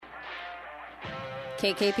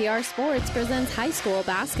KKPR Sports presents high school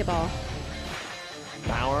basketball.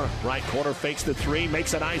 Bauer, right corner, fakes the three,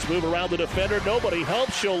 makes a nice move around the defender. Nobody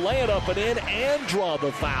helps. She'll lay it up and in and draw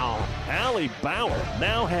the foul. Allie Bauer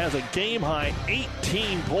now has a game-high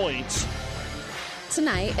 18 points.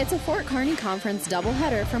 Tonight, it's a Fort Kearney Conference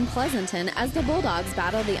doubleheader from Pleasanton as the Bulldogs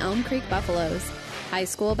battle the Elm Creek Buffaloes. High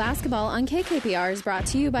school basketball on KKPR is brought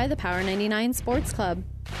to you by the Power 99 Sports Club.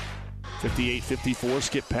 58-54,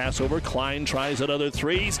 skip pass over. Klein tries another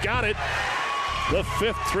three. He's got it. The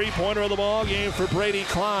fifth three-pointer of the ball game for Brady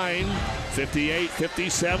Klein.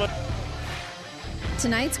 58-57.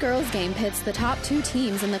 Tonight's girls game pits the top two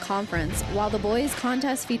teams in the conference, while the boys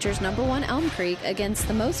contest features number 1 Elm Creek against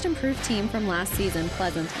the most improved team from last season,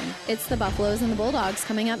 Pleasanton. It's the Buffaloes and the Bulldogs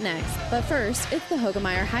coming up next, but first, it's the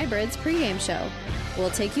Hoegemeyer Hybrids pregame show. We'll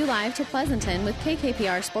take you live to Pleasanton with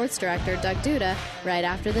KKPR Sports Director Doug Duda right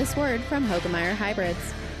after this word from Hoegemeyer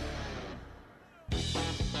Hybrids.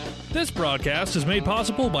 This broadcast is made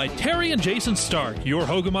possible by Terry and Jason Stark, your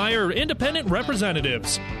Hoegemeyer independent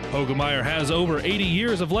representatives. Hoegemeyer has over 80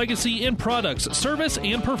 years of legacy in products, service,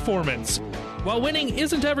 and performance. While winning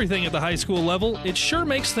isn't everything at the high school level, it sure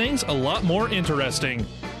makes things a lot more interesting.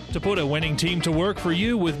 To put a winning team to work for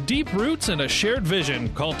you with deep roots and a shared vision,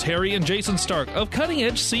 call Terry and Jason Stark of Cutting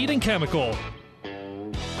Edge Seed and Chemical.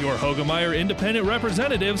 Your Hoegemeyer independent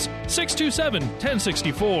representatives,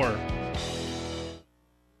 627-1064.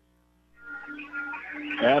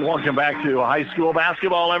 And welcome back to high school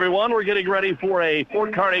basketball, everyone. We're getting ready for a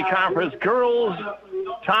Fort Kearney Conference girls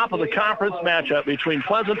top of the conference matchup between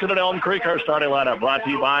Pleasanton and Elm Creek. Our starting lineup brought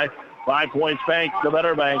to you by 5 Points Bank, the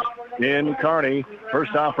Better Bank in Kearney.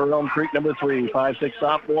 First off for Elm Creek, number 3, 5'6"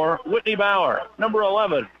 sophomore Whitney Bauer. Number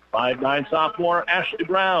 11, 5'9" sophomore Ashley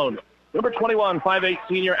Brown. Number 21, 5'8"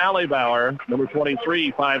 senior Allie Bauer. Number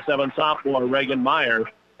 23, 5'7" sophomore Reagan Meyer.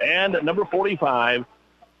 And number 45,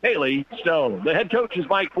 Haley Stone. The head coach is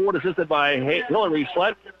Mike Ford, assisted by Hillary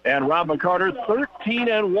Slett and Rob McCarter,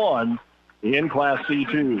 13-1 in Class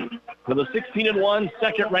C2. For the 16-1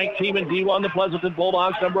 second-ranked team in D1, the Pleasanton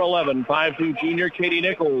Bulldogs, number 11, 5'2" junior Katie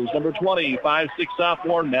Nichols. Number 20, 5'6"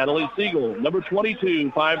 sophomore Natalie Siegel. Number 22,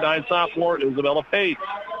 5'9" sophomore Isabella Pates.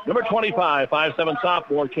 Number 25, 5'7"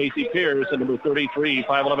 sophomore Casey Pierce. And number 33,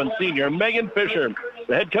 5'11" senior Megan Fisher.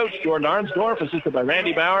 The head coach, Jordan Arnsdorf, assisted by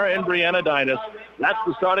Randy Bauer and Brianna Dinas. That's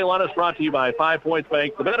the starting lineup brought to you by 5 Points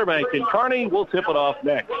Bank, the Better Bank in Kearney. We'll tip it off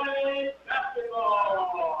next.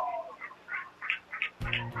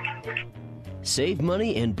 Save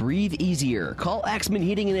money and breathe easier. Call Axman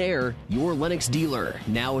Heating and Air, your Lennox dealer.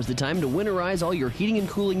 Now is the time to winterize all your heating and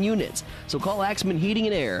cooling units. So call Axman Heating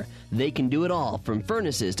and Air. They can do it all, from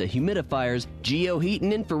furnaces to humidifiers, geo-heat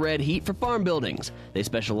and infrared heat for farm buildings. They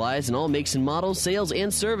specialize in all makes and models, sales,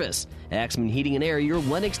 and service. Axman Heating and Air, your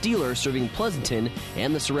Lennox dealer, serving Pleasanton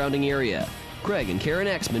and the surrounding area. Craig and Karen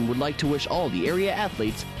Axman would like to wish all the area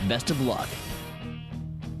athletes best of luck.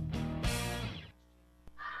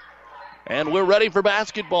 And we're ready for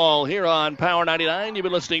basketball here on Power 99. You've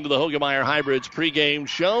been listening to the Hoegemeyer Hybrids pregame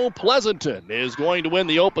show. Pleasanton is going to win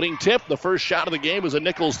the opening tip. The first shot of the game is a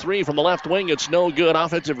Nichols three from the left wing. It's no good.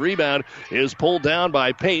 Offensive rebound is pulled down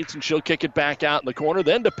by Pates, and she'll kick it back out in the corner.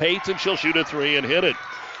 Then to Pates, and she'll shoot a three and hit it.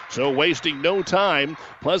 So wasting no time,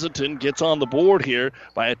 Pleasanton gets on the board here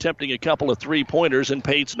by attempting a couple of three-pointers, and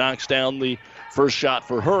Pates knocks down the first shot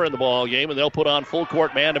for her in the ball game, and they'll put on full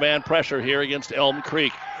court man-to-man pressure here against Elm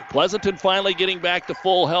Creek. Pleasanton finally getting back to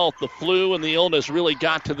full health. The flu and the illness really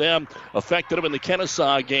got to them, affected them in the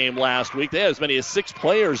Kennesaw game last week. They had as many as 6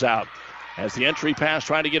 players out. As the entry pass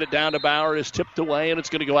trying to get it down to Bauer is tipped away, and it's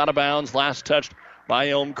going to go out of bounds. Last touched by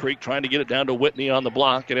Elm Creek, trying to get it down to Whitney on the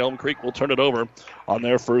block, and Elm Creek will turn it over on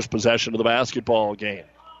their first possession of the basketball game.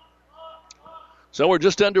 So we're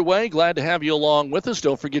just underway. Glad to have you along with us.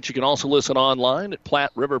 Don't forget you can also listen online at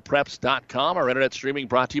PlatteRiverPreps.com. Our internet streaming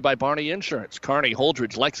brought to you by Barney Insurance, Kearney,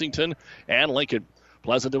 Holdridge, Lexington, and Lincoln.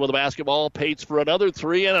 Pleasanton with the basketball. Pates for another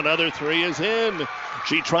three, and another three is in.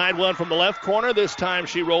 She tried one from the left corner. This time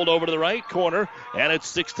she rolled over to the right corner, and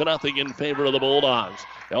it's 6-0 in favor of the Bulldogs.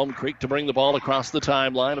 Elm Creek to bring the ball across the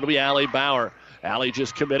timeline. It'll be Allie Bauer. Allie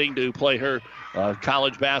just committing to play her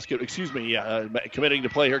committing to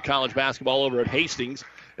play her college basketball over at Hastings.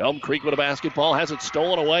 Elm Creek with a basketball, has it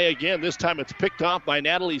stolen away again. This time it's picked off by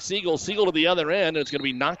Natalie Siegel. Siegel to the other end, and it's going to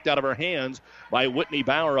be knocked out of her hands by Whitney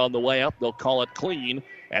Bauer on the way up. They'll call it clean,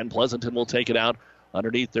 and Pleasanton will take it out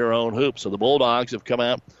underneath their own hoop. So the Bulldogs have come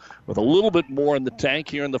out with a little bit more in the tank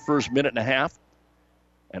here in the first minute and a half,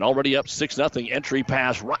 and already up 6-0. Entry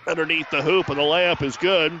pass right underneath the hoop, and the layup is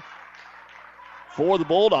good for the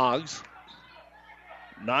Bulldogs.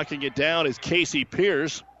 Knocking it down is Casey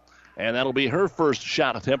Pierce. And that'll be her first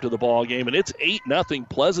shot attempt of the ball game. And it's 8-0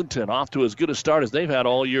 Pleasanton, off to as good a start as they've had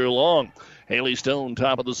all year long. Haley Stone,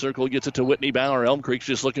 top of the circle, gets it to Whitney Bauer. Elm Creek's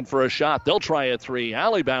just looking for a shot. They'll try a three.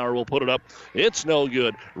 Allie Bauer will put it up. It's no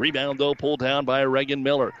good. Rebound, though, pulled down by Reagan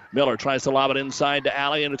Miller. Miller tries to lob it inside to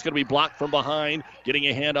Allie, and it's going to be blocked from behind. Getting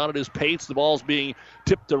a hand on it is Pates. The ball's being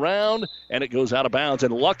tipped around, and it goes out of bounds.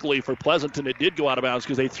 And luckily for Pleasanton, it did go out of bounds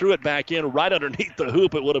because they threw it back in right underneath the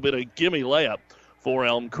hoop. It would have been a gimme layup for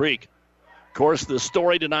Elm Creek. Of course, the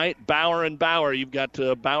story tonight, Bauer and Bauer. You've got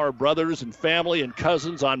Bauer brothers and family and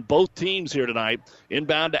cousins on both teams here tonight.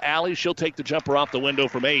 Inbound to Allie. She'll take the jumper off the window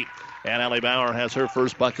from 8. And Allie Bauer has her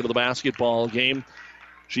first bucket of the basketball game.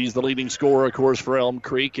 She's the leading scorer, of course, for Elm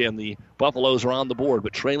Creek, and the Buffaloes are on the board,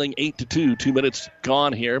 but trailing 8-2. 2 minutes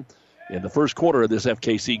gone here in the first quarter of this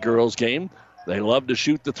FKC girls game. They love to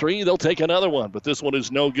shoot the three. They'll take another one, but this one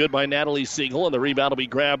is no good by Natalie Siegel, and the rebound will be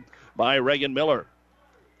grabbed by Reagan Miller.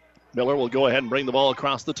 Miller will go ahead and bring the ball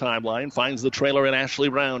across the timeline, finds the trailer in Ashley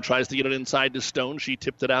Brown, tries to get it inside to Stone. She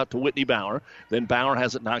tipped it out to Whitney Bauer. Then Bauer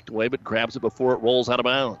has it knocked away, but grabs it before it rolls out of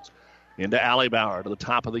bounds. Into Allie Bauer to the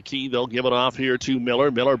top of the key. They'll give it off here to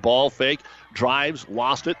Miller. Miller ball fake, drives,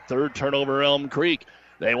 lost it. Third turnover, Elm Creek.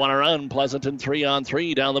 They want to run Pleasanton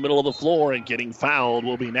 3-on-3 down the middle of the floor, and getting fouled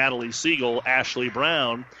will be Natalie Siegel. Ashley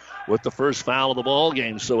Brown with the first foul of the ball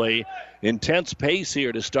game. So a intense pace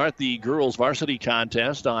here to start the girls varsity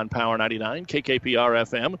contest on Power 99, KKPR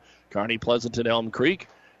FM, Kearney, Pleasanton, Elm Creek,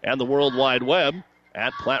 and the World Wide Web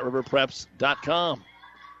at PlatteRiverPreps.com.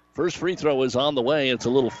 First free throw is on the way. It's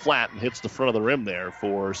a little flat and hits the front of the rim there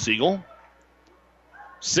for Siegel.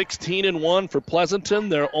 16-1 for Pleasanton.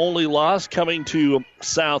 Their only loss coming to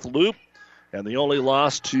South Loop. And the only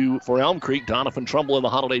loss for Elm Creek, Donovan Trumbull in the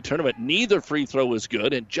holiday tournament. Neither free throw is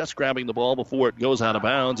good, and just grabbing the ball before it goes out of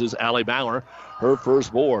bounds is Allie Bauer, her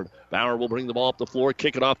first board. Bauer will bring the ball up the floor,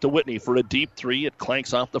 kick it off to Whitney for a deep three. It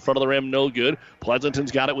clanks off the front of the rim, no good.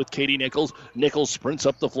 Pleasanton's got it with Katie Nichols. Nichols sprints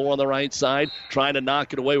up the floor on the right side, trying to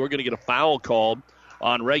knock it away. We're going to get a foul called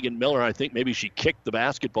on Reagan Miller. I think maybe she kicked the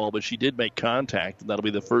basketball, but she did make contact, and that'll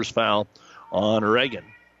be the first foul on Reagan.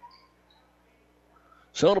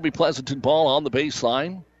 So it'll be Pleasanton ball on the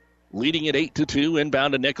baseline, leading at 8-2.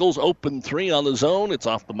 Inbound to Nichols. Open three on the zone. It's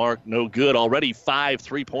off the mark. No good. Already 5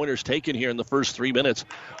 3-pointers taken here in the first 3 minutes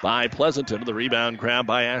by Pleasanton. The rebound grab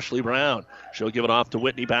by Ashley Brown. She'll give it off to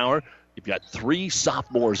Whitney Bauer. You've got 3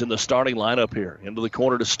 sophomores in the starting lineup here. Into the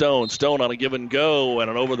corner to Stone. Stone on a give and go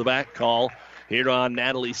and an over-the-back call here on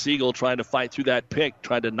Natalie Siegel, trying to fight through that pick,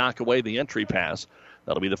 trying to knock away the entry pass.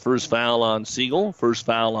 That'll be the first foul on Siegel. First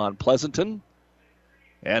foul on Pleasanton.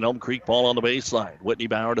 And Elm Creek ball on the baseline. Whitney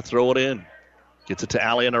Bauer to throw it in. Gets it to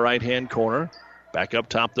Allie in the right-hand corner. Back up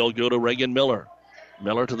top, they'll go to Reagan Miller.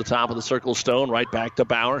 Miller to the top of the circle. Stone right back to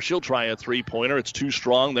Bauer. She'll try a three-pointer. It's too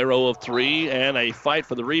strong. They're 0 of 3. And a fight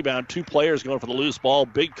for the rebound. 2 players going for the loose ball.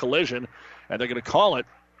 Big collision. And they're going to call it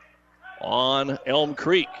on Elm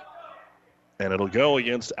Creek. And it'll go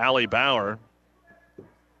against Allie Bauer.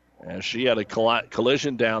 And she had a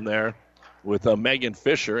collision down there with Megan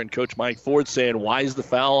Fisher, and Coach Mike Ford saying, why is the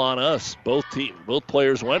foul on us? Both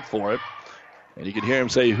players went for it. And you can hear him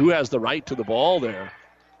say, who has the right to the ball there?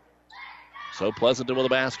 So Pleasanton with a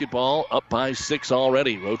basketball, up by 6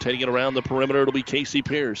 already. Rotating it around the perimeter, it'll be Casey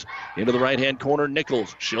Pierce. Into the right-hand corner,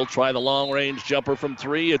 Nichols. She'll try the long-range jumper from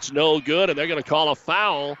 3. It's no good, and they're going to call a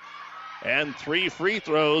foul. And 3 free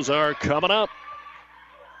throws are coming up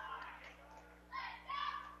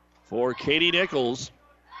for Katie Nichols.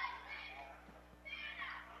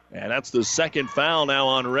 And that's the second foul now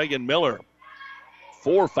on Reagan Miller.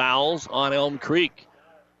 4 fouls on Elm Creek.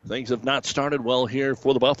 Things have not started well here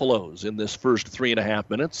for the Buffaloes in this first 3.5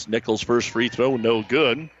 minutes. Nichols' first free throw, no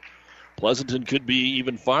good. Pleasanton could be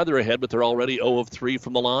even farther ahead, but they're already 0 of 3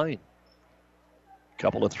 from the line.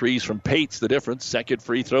 Couple of threes from Pates, the difference. Second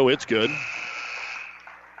free throw, it's good.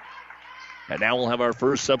 And now we'll have our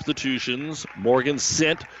first substitutions. Morgan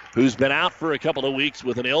Sint, who's been out for a couple of weeks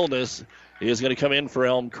with an illness, is going to come in for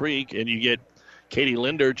Elm Creek. And you get Katie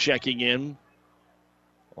Linder checking in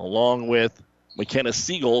along with McKenna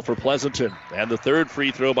Siegel for Pleasanton. And the third free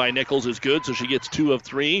throw by Nichols is good, so she gets 2 of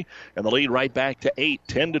 3. And the lead right back to 8,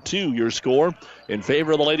 10-2, your score in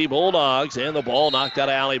favor of the Lady Bulldogs. And the ball knocked out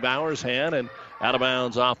of Allie Bauer's hand and out of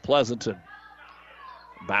bounds off Pleasanton.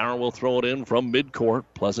 Bauer will throw it in from midcourt.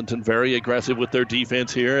 Pleasanton very aggressive with their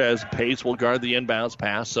defense here as Pace will guard the inbounds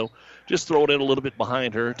pass. So just throw it in a little bit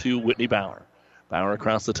behind her to Whitney Bauer. Bauer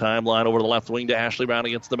across the timeline over the left wing to Ashley Brown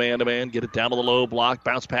against the man-to-man. Get it down to the low block.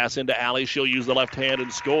 Bounce pass into Allie. She'll use the left hand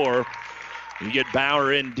and score. You get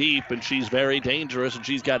Bauer in deep, and she's very dangerous, and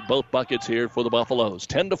she's got both buckets here for the Buffaloes.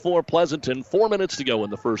 10-4 Pleasanton, 4 minutes to go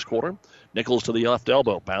in the first quarter. Nichols to the left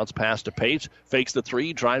elbow. Bounce pass to Pace. Fakes the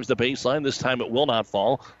three, drives the baseline. This time it will not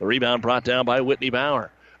fall. The rebound brought down by Whitney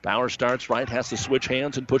Bauer. Bauer starts right, has to switch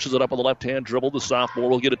hands and pushes it up on the left-hand dribble. The sophomore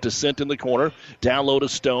will get it to Sint in the corner. Down low to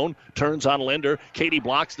Stone. Turns on Linder. Katie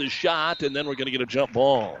blocks the shot, and then we're going to get a jump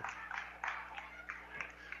ball.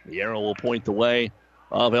 The arrow will point the way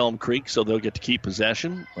of Elm Creek, so they'll get to keep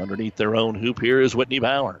possession. Underneath their own hoop here is Whitney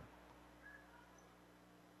Bauer.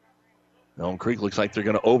 Elm Creek looks like they're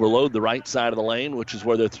going to overload the right side of the lane, which is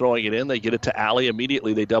where they're throwing it in. They get it to Allie.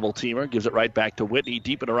 Immediately they double team her. Gives it right back to Whitney,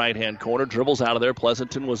 deep in the right-hand corner. Dribbles out of there.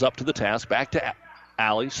 Pleasanton was up to the task. Back to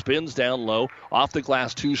Allie. Spins down low. Off the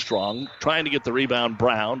glass too strong. Trying to get the rebound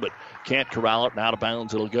Brown, but can't corral it. And out of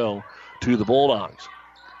bounds it'll go to the Bulldogs.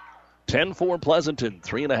 10-4 Pleasanton,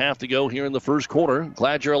 3.5 to go here in the first quarter.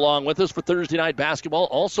 Glad you're along with us for Thursday night basketball.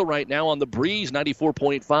 Also right now on the Breeze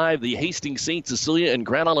 94.5, the Hastings St. Cecilia and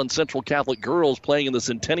Grand Island Central Catholic girls playing in the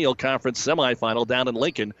Centennial Conference semifinal down in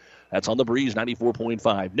Lincoln. That's on the Breeze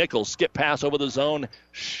 94.5. Nichols, skip pass over the zone,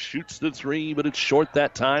 shoots the three, but it's short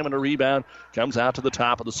that time, and a rebound comes out to the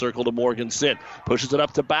top of the circle to Morgan Sint. Pushes it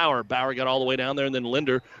up to Bauer. Bauer got all the way down there, and then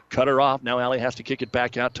Linder cut her off. Now Allie has to kick it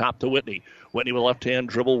back out top to Whitney. Whitney with left-hand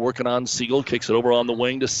dribble working on Siegel. Kicks it over on the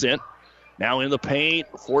wing to Sint. Now in the paint,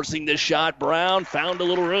 forcing this shot. Brown found a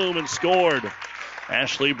little room and scored.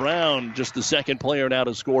 Ashley Brown, just the second player now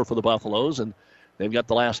to score for the Buffaloes, and they've got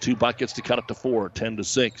the last two buckets to cut it to 4,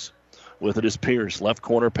 10-6. With it is Pierce. Left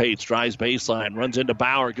corner, Pates. Drives baseline. Runs into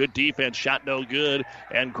Bauer. Good defense. Shot no good.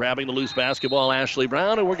 And grabbing the loose basketball, Ashley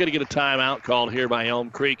Brown. And we're going to get a timeout called here by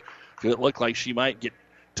Elm Creek. It looked like she might get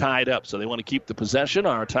tied up. So they want to keep the possession.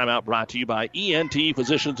 Our timeout brought to you by ENT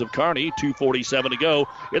Physicians of Kearney. 2:47 to go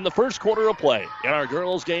in the first quarter of play. In our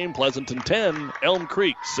girls game, Pleasanton 10, Elm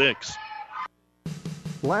Creek 6.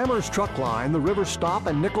 Lammer's Truck Line, the River Stop,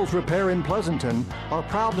 and Nichols Repair in Pleasanton are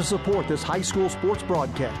proud to support this high school sports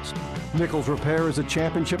broadcast. Nichols Repair is a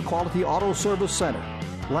championship-quality auto service center.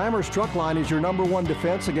 Lammer's Truck Line is your #1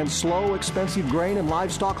 defense against slow, expensive grain and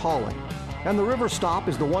livestock hauling. And the River Stop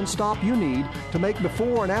is the one stop you need to make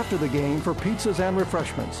before and after the game for pizzas and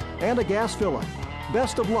refreshments, and a gas fill-up.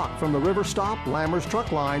 Best of luck from the River Stop, Lammer's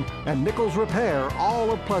Truck Line, and Nichols Repair,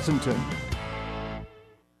 all of Pleasanton.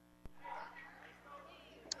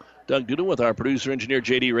 Doug Duda with our producer-engineer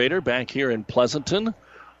J.D. Rader back here in Pleasanton.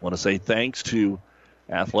 Want to say thanks to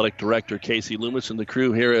Athletic Director Casey Loomis and the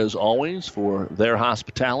crew here as always for their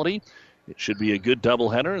hospitality. It should be a good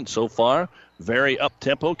doubleheader, and so far, very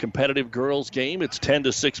up-tempo, competitive girls game. It's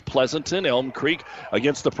 10-6 Pleasanton. Elm Creek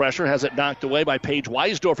against the pressure has it knocked away by Paige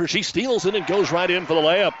Weisdorfer. She steals it and goes right in for the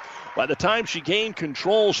layup. By the time she gained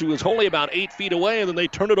control, she was only about 8 feet away, and then they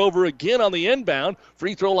turn it over again on the inbound.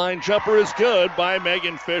 Free throw line jumper is good by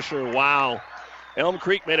Megan Fisher. Wow. Elm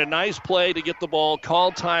Creek made a nice play to get the ball,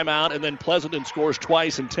 called timeout, and then Pleasanton scores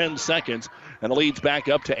twice in 10 seconds, and leads back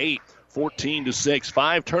up to 8, 14-6.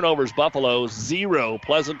 5 turnovers, Buffaloes, 0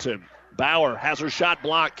 Pleasanton. Bauer has her shot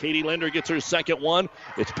blocked. Katie Linder gets her second one.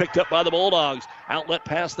 It's picked up by the Bulldogs. Outlet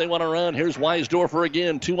pass they want to run. Here's Weisdorfer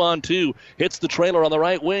again, 2-on-2. Hits the trailer on the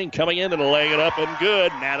right wing, coming in and laying it up and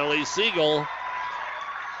good. Natalie Siegel.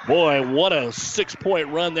 Boy, what a 6-point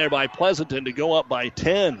run there by Pleasanton to go up by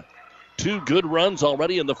 10. 2 good runs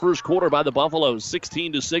already in the first quarter by the Buffaloes.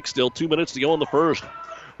 16-6, still 2 minutes to go in the first.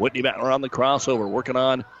 Whitney Bauer on the crossover, working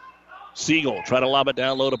on Siegel. Try to lob it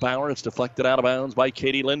down low to Bauer. It's deflected out of bounds by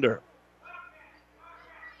Katie Linder.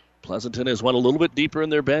 Pleasanton has went a little bit deeper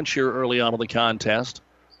in their bench here early on in the contest.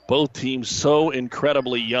 Both teams so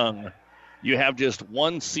incredibly young. You have just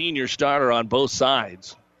one senior starter on both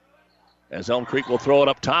sides. As Elm Creek will throw it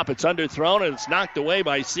up top, it's underthrown and it's knocked away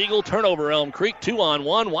by Siegel. Turnover Elm Creek,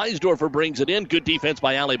 2-on-1. Weisdorfer brings it in. Good defense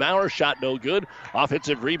by Allie Bauer. Shot no good.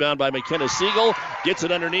 Offensive rebound by McKenna Siegel. Gets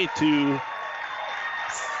it underneath to,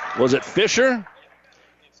 was it Fisher?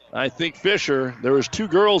 I think Fisher. There was 2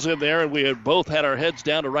 girls in there, and we had both had our heads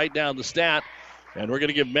down to write down the stat. And we're going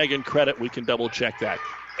to give Megan credit. We can double-check that.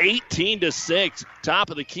 18-6. Top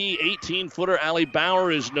of the key, 18-footer. Allie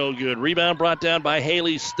Bauer is no good. Rebound brought down by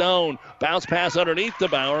Haley Stone. Bounce pass underneath the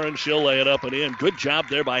Bauer, and she'll lay it up and in. Good job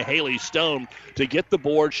there by Haley Stone to get the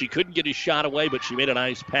board. She couldn't get his shot away, but she made a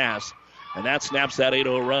nice pass. And that snaps that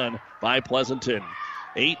 8-0 run by Pleasanton.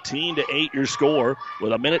 18-8 your score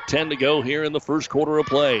with 1:10 to go here in the first quarter of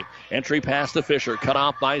play. Entry pass to Fisher, cut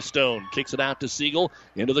off by Stone. Kicks it out to Siegel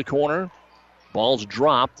into the corner. Ball's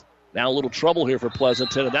dropped. Now a little trouble here for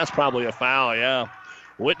Pleasanton, and that's probably a foul, yeah.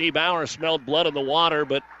 Whitney Bauer smelled blood in the water,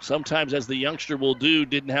 but sometimes, as the youngster will do,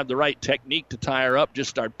 didn't have the right technique to tie her up,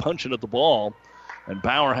 just start punching at the ball. And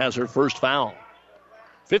Bauer has her first foul.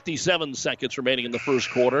 57 seconds remaining in the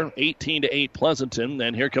first quarter. 18-8 Pleasanton.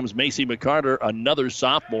 And here comes Macy McCarter, another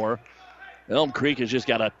sophomore. Elm Creek has just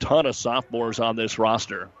got a ton of sophomores on this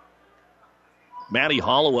roster. Maddie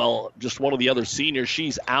Hollowell, just one of the other seniors,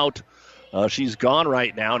 she's out. She's gone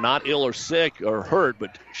right now, not ill or sick or hurt,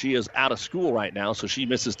 but she is out of school right now, so she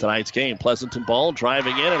misses tonight's game. Pleasanton ball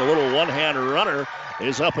driving in, and a little one-hand runner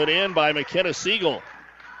is up and in by McKenna Siegel.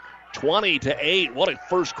 20-8. What a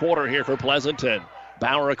first quarter here for Pleasanton.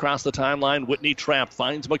 Bauer across the timeline. Whitney trapped,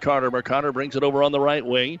 finds McCarter. McCarter brings it over on the right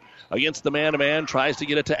wing. Against the man-to-man, tries to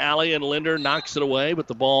get it to Allie, and Linder knocks it away, but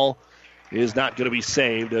the ball is not going to be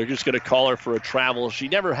saved. They're just going to call her for a travel. She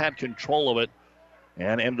never had control of it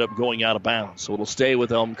and ended up going out of bounds, so it'll stay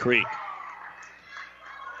with Elm Creek.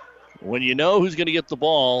 When you know who's going to get the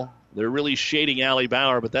ball, they're really shading Allie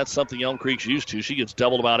Bauer, but that's something Elm Creek's used to. She gets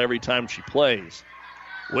doubled about every time she plays.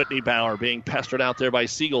 Whitney Bauer being pestered out there by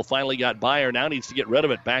Siegel. Finally got by her. Now needs to get rid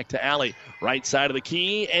of it. Back to Allie. Right side of the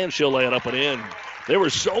key, and she'll lay it up and in. There were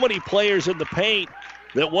so many players in the paint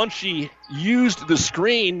that once she used the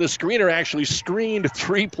screen, the screener actually screened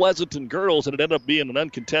 3 Pleasanton girls, and it ended up being an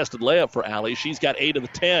uncontested layup for Allie. She's got 8 of the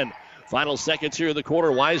 10. Final seconds here in the quarter.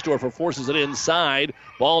 Weisdorfer forces it inside.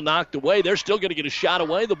 Ball knocked away. They're still going to get a shot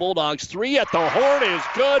away. The Bulldogs 3 at the horn is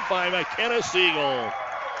good by McKenna Siegel.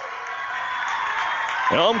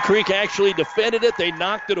 Elm Creek actually defended it. They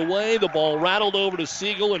knocked it away. The ball rattled over to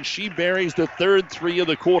Siegel, and she buries the third 3 of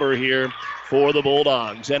the quarter here for the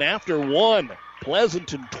Bulldogs. And after one,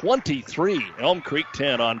 Pleasanton 23, Elm Creek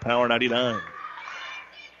 10 on Power 99.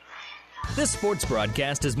 This sports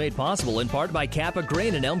broadcast is made possible in part by Kappa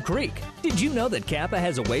Grain in Elm Creek. Did you know that Kappa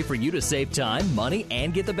has a way for you to save time, money,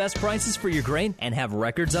 and get the best prices for your grain and have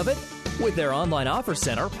records of it? With their online offer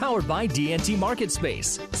center powered by DNT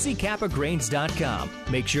MarketSpace. See kappagrains.com.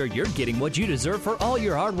 Make sure you're getting what you deserve for all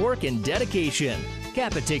your hard work and dedication.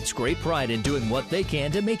 Kappa takes great pride in doing what they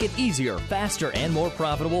can to make it easier, faster, and more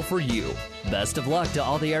profitable for you. Best of luck to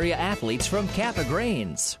all the area athletes from Kappa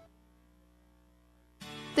Grains.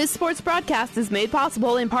 This sports broadcast is made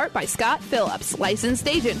possible in part by Scott Phillips, licensed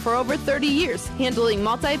agent for over 30 years, handling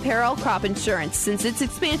multi-peril crop insurance since its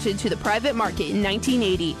expansion to the private market in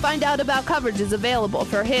 1980. Find out about coverages available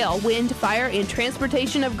for hail, wind, fire, and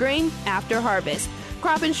transportation of grain after harvest.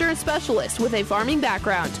 Crop insurance specialist with a farming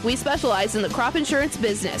background. We specialize in the crop insurance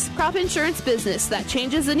business. Crop insurance business that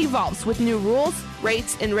changes and evolves with new rules,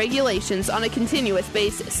 rates, and regulations on a continuous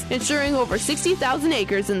basis, insuring over 60,000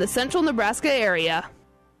 acres in the central Nebraska area.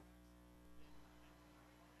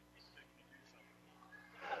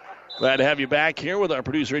 Glad to have you back here with our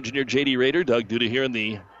producer-engineer J.D. Rader. Doug Duda here in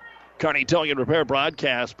the Kearney Towing and Repair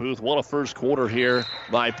broadcast booth. What a first quarter here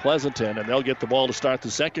by Pleasanton, and they'll get the ball to start the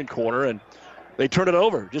second quarter, and they turn it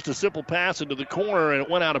over. Just a simple pass into the corner, and it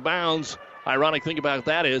went out of bounds. Ironic thing about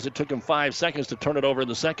that is it took them 5 seconds to turn it over in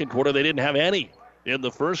the second quarter. They didn't have any in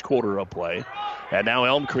the first quarter of play. And now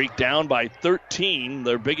Elm Creek down by 13,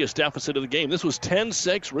 their biggest deficit of the game. This was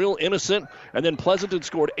 10-6, real innocent, and then Pleasanton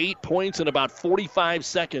scored 8 points in about 45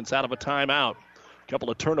 seconds out of a timeout. A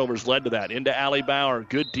couple of turnovers led to that. Into Allie Bauer.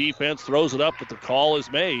 Good defense, throws it up, but the call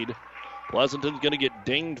is made. Pleasanton's going to get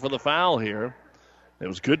dinged for the foul here. It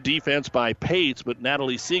was good defense by Pates, but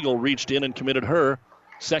Natalie Siegel reached in and committed her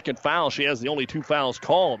second foul. She has the only 2 fouls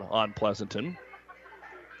called on Pleasanton.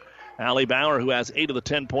 Allie Bauer, who has 8 of the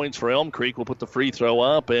 10 points for Elm Creek, will put the free throw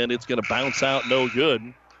up, and it's going to bounce out no good.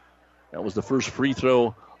 That was the first free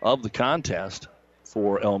throw of the contest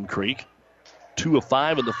for Elm Creek. 2 of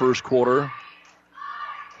 5 in the first quarter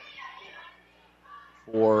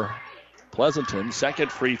for Pleasanton.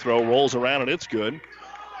 Second free throw rolls around, and it's good.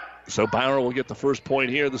 So Bauer will get the first point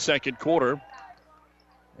here in the second quarter.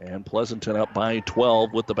 And Pleasanton up by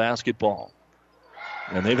 12 with the basketball.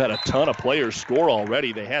 And they've had a ton of players score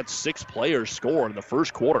already. They had 6 players score in the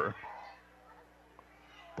first quarter.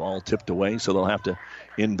 Ball tipped away, so they'll have to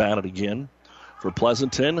inbound it again. For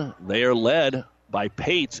Pleasanton, they are led by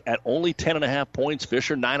Pates at only 10.5 points.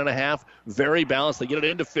 Fisher, 9.5. Very balanced. They get it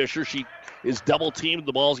into Fisher. She is double-teamed.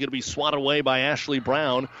 The ball is going to be swatted away by Ashley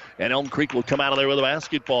Brown. And Elm Creek will come out of there with a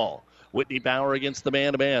basketball. Whitney Bauer against the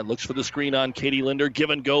man-to-man. Looks for the screen on Katie Linder. Give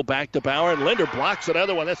and go back to Bauer, and Linder blocks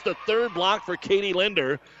another one. That's the third block for Katie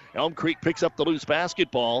Linder. Elm Creek picks up the loose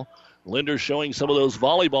basketball. Linder showing some of those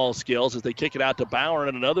volleyball skills as they kick it out to Bauer,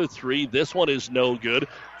 and another 3. This one is no good.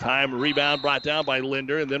 Time rebound brought down by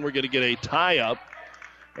Linder, and then we're going to get a tie-up,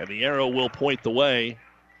 and the arrow will point the way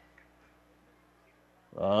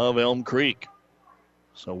of Elm Creek.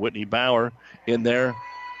 So Whitney Bauer in there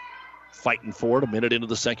fighting for it a minute into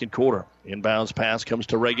the second quarter. Inbounds pass comes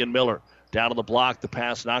to Reagan Miller. Down to the block, the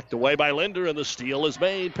pass knocked away by Linder, and the steal is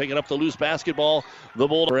made. Picking up the loose basketball, the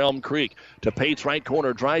ball for Elm Creek. To Pate's right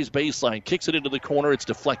corner, drives baseline, kicks it into the corner. It's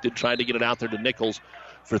deflected, trying to get it out there to Nichols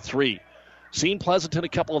for three. Seen Pleasanton a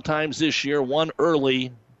couple of times this year, one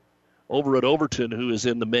early over at Overton, who is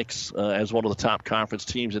in the mix as one of the top conference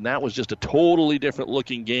teams, and that was just a totally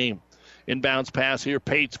different-looking game. Inbounds pass here,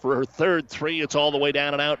 Pates for her third three. It's all the way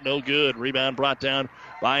down and out, no good. Rebound brought down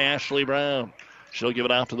by Ashley Brown. She'll give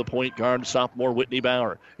it out to the point guard, sophomore Whitney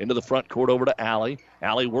Bauer. Into the front court over to Allie.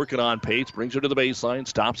 Allie working on Pates, brings her to the baseline,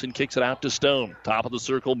 stops and kicks it out to Stone. Top of the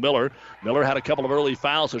circle, Miller. Miller had a couple of early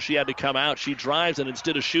fouls, so she had to come out. She drives, and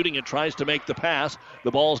instead of shooting it, tries to make the pass.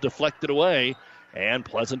 The ball's deflected away, and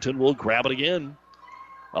Pleasanton will grab it again.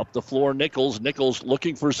 Up the floor, Nichols. Nichols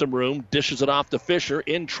looking for some room, dishes it off to Fisher.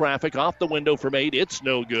 In traffic, off the window from 8. It's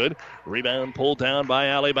no good. Rebound pulled down by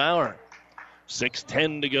Allie Bauer.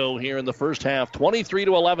 6:10 to go here in the first half.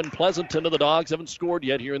 23-11 Pleasanton. The Dogs haven't scored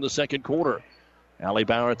yet here in the second quarter. Allie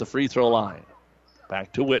Bauer at the free throw line.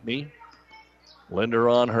 Back to Whitney. Linder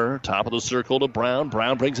on her. Top of the circle to Brown.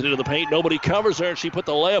 Brown brings it into the paint. Nobody covers her, and she put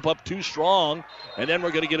the layup up too strong. And then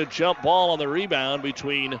we're going to get a jump ball on the rebound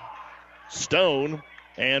between Stone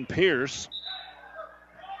and Pierce.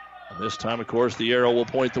 And this time, of course, the arrow will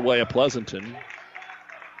point the way of Pleasanton.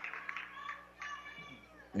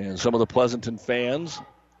 And some of the Pleasanton fans,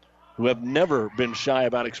 who have never been shy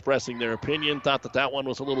about expressing their opinion, thought that one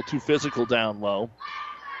was a little too physical down low.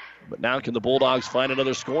 But now can the Bulldogs find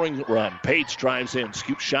another scoring run? Pates drives in.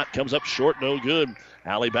 Scoop shot comes up short, no good.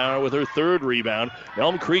 Allie Bauer with her third rebound.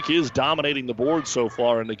 Elm Creek is dominating the board so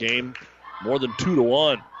far in the game, more than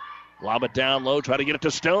 2-1. Lob it down low, try to get it to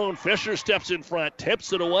Stone. Fisher steps in front,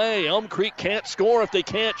 tips it away. Elm Creek can't score if they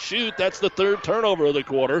can't shoot. That's the third turnover of the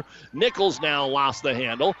quarter. Nichols now lost the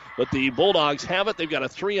handle, but the Bulldogs have it. They've got a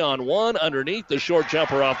 3-on-1 underneath. The short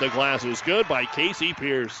jumper off the glass is good by Casey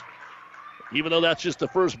Pierce. Even though that's just the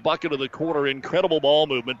first bucket of the quarter, incredible ball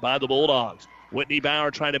movement by the Bulldogs. Whitney Bauer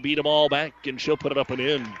trying to beat them all back, and she'll put it up and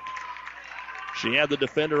in. She had the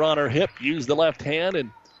defender on her hip, used the left hand, and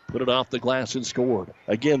put it off the glass and scored.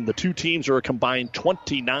 Again, the two teams are a combined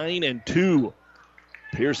 29-2.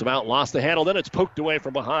 Pierce about lost the handle. Then it's poked away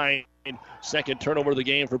from behind. Second turnover of the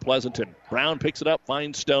game for Pleasanton. Brown picks it up,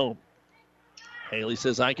 finds Stone. Haley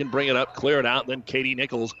says, I can bring it up, clear it out. Then Katie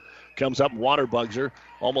Nichols comes up, water bugs her.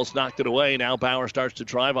 Almost knocked it away. Now Bauer starts to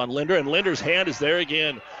drive on Linder, and Linder's hand is there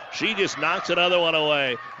again. She just knocks another one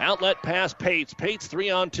away. Outlet pass, Pates. Pates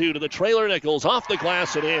 3-on-2 to the trailer Nichols. Off the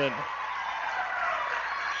glass and in.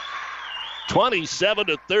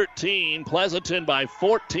 27-13, Pleasanton by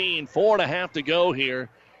 14. 4.5 to go here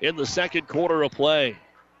in the second quarter of play.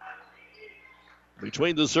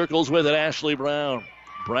 Between the circles with it, Ashley Brown.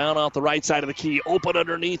 Brown off the right side of the key, open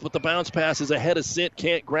underneath, but the bounce pass is ahead of Sint,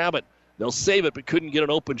 can't grab it. They'll save it, but couldn't get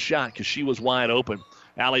an open shot because she was wide open.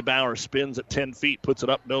 Allie Bauer spins at 10 feet, puts it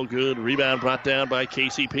up, no good. Rebound brought down by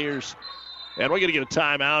Casey Pierce. And we're going to get a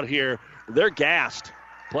timeout here. They're gassed.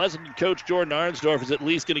 Pleasanton coach Jordan Arnsdorf is at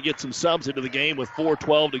least going to get some subs into the game with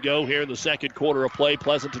 4:12 to go here in the second quarter of play.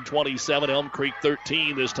 Pleasanton 27, Elm Creek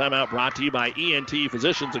 13. This timeout brought to you by ENT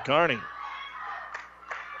Physicians of Kearney.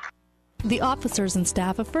 The officers and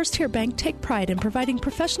staff of First Tier Bank take pride in providing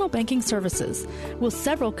professional banking services with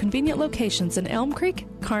several convenient locations in Elm Creek,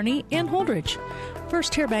 Kearney, and Holdridge.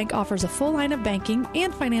 First Tier Bank offers a full line of banking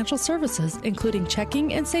and financial services, including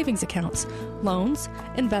checking and savings accounts, loans,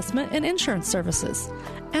 investment, and insurance services.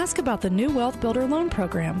 Ask about the new Wealth Builder loan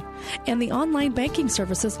program and the online banking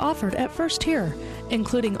services offered at First Tier,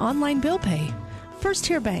 including online bill pay. First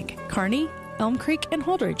Tier Bank, Kearney, Elm Creek, and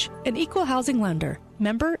Holdridge, an equal housing lender.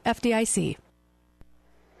 Member FDIC.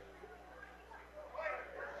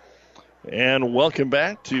 And welcome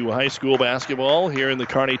back to high school basketball here in the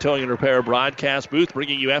Kearney Towing and Repair broadcast booth,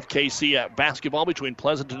 bringing you FKC basketball between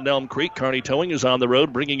Pleasanton and Elm Creek. Kearney Towing is on the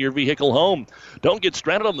road, bringing your vehicle home. Don't get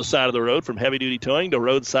stranded on the side of the road. From heavy-duty towing to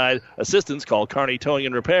roadside assistance, call Kearney Towing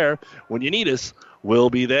and Repair. When you need us, we'll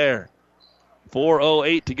be there.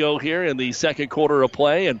 4:08 to go here in the second quarter of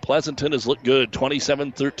play, and Pleasanton has looked good,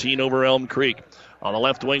 27-13 over Elm Creek. On the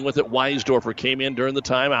left wing with it, Weisdorfer came in during the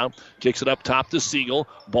timeout. Kicks it up top to Siegel.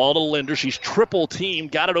 Ball to Linder. She's triple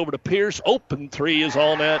teamed. Got it over to Pierce. Open three is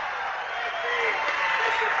all net.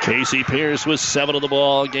 Casey Pierce with 7 of the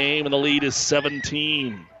ball game, and the lead is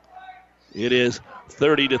 17. It is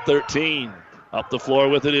 30-13. Up the floor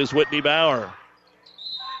with it is Whitney Bauer.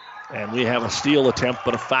 And we have a steal attempt,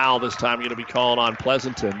 but a foul this time going to be called on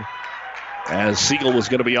Pleasanton, as Siegel was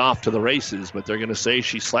going to be off to the races, but they're going to say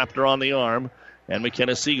she slapped her on the arm. And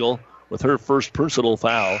McKenna Siegel with her first personal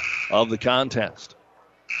foul of the contest.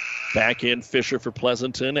 Back in Fisher for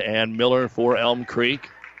Pleasanton and Miller for Elm Creek.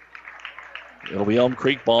 It'll be Elm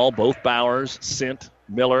Creek ball. Both Bowers, Sint,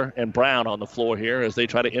 Miller, and Brown on the floor here as they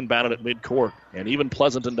try to inbound it at midcourt. And even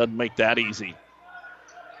Pleasanton doesn't make that easy.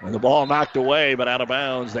 And the ball knocked away, but out of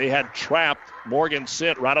bounds. They had trapped Morgan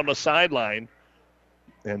Sint right on the sideline,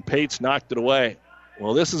 and Pates knocked it away.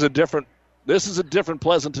 Well, this is a different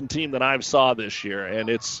Pleasanton team than I've saw this year, and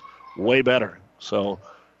it's way better. So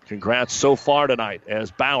congrats so far tonight as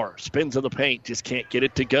Bauer spins in the paint, just can't get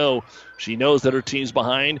it to go. She knows that her team's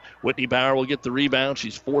behind. Whitney Bauer will get the rebound.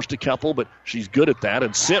 She's forced a couple, but she's good at that.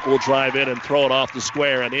 And Sint will drive in and throw it off the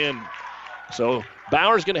square and in. So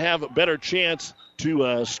Bauer's going to have a better chance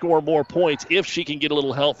to score more points if she can get a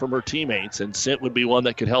little help from her teammates. And Sint would be one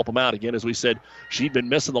that could help them out. Again, as we said, she'd been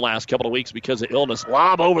missing the last couple of weeks because of illness.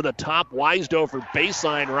 Lob over the top. Weisdorfer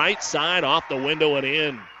baseline right side off the window and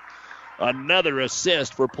in. Another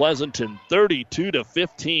assist for Pleasanton,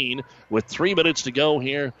 32-15 with 3 minutes to go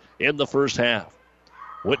here in the first half.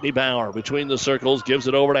 Whitney Bauer between the circles gives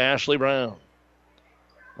it over to Ashley Brown.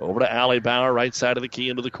 Over to Allie Bauer, right side of the key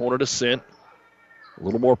into the corner to Sint. A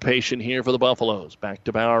little more patient here for the Buffaloes. Back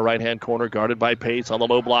to Bauer, right-hand corner, guarded by Pates on the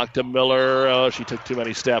low block to Miller. Oh, she took too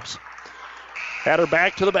many steps. Had her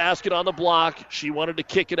back to the basket on the block. She wanted to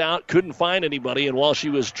kick it out, couldn't find anybody, and while she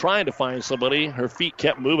was trying to find somebody, her feet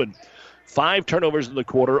kept moving. 5 turnovers in the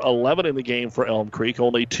quarter, 11 in the game for Elm Creek,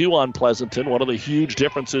 only 2 on Pleasanton, one of the huge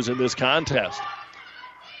differences in this contest.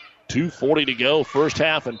 2:40 to go, first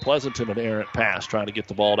half, and Pleasanton an errant pass, trying to get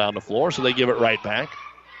the ball down the floor, so they give it right back.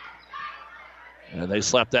 And they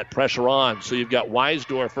slap that pressure on. So you've got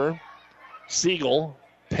Weisdorfer, Siegel,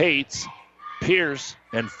 Pates, Pierce,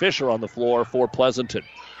 and Fisher on the floor for Pleasanton.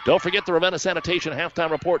 Don't forget the Ravenna Sanitation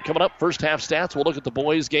halftime report coming up. First half stats. We'll look at the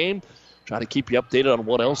boys' game. Try to keep you updated on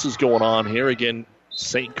what else is going on here. Again,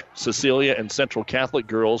 St. Cecilia and Central Catholic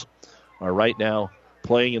girls are right now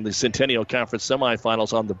playing in the Centennial Conference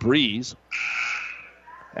semifinals on the Breeze.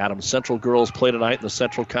 Adams Central girls play tonight in the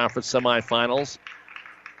Central Conference semifinals.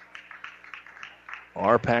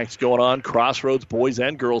 RPAC's going on. Crossroads boys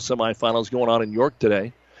and girls semifinals going on in York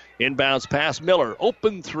today. Inbounds pass, Miller.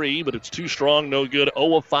 Open 3, but it's too strong, no good.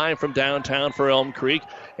 0 of 5 from downtown for Elm Creek.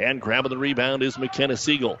 And grabbing the rebound is McKenna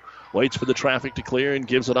Siegel. Waits for the traffic to clear and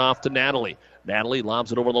gives it off to Natalie. Natalie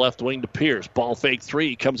lobs it over the left wing to Pierce. Ball fake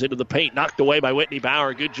 3, comes into the paint. Knocked away by Whitney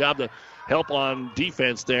Bauer. Good job to help on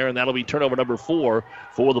defense there, and that'll be turnover number 4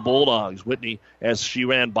 for the Bulldogs. Whitney, as she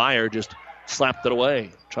ran by her, just slapped it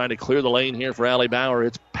away. Trying to clear the lane here for Allie Bauer.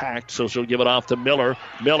 It's packed, so she'll give it off to Miller.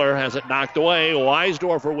 Miller has it knocked away.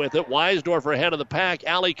 Weisdorfer with it. Weisdorfer ahead of the pack.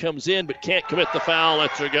 Allie comes in but can't commit the foul.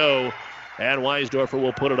 Lets her go. And Weisdorfer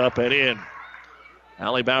will put it up and in.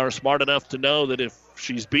 Allie Bauer smart enough to know that if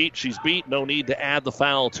she's beat, she's beat. No need to add the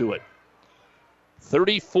foul to it.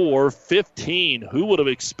 34-15. Who would have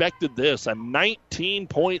expected this? A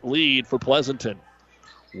 19-point lead for Pleasanton.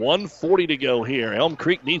 1:40 to go here. Elm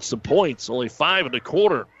Creek needs some points. Only 5 in the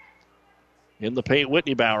quarter. In the paint,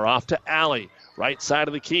 Whitney Bauer off to Allie. Right side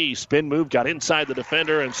of the key. Spin move, got inside the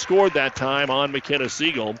defender and scored that time on McKenna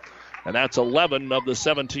Siegel. And that's 11 of the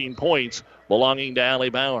 17 points belonging to Allie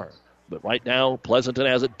Bauer. But right now, Pleasanton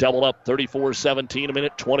has it doubled up. 34-17, a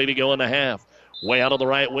minute 20 to go in the half. Way out on the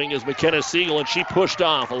right wing is McKenna Siegel, and she pushed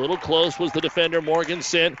off. A little close was the defender, Morgan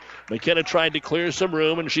Sint. McKenna tried to clear some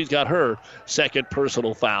room, and she's got her second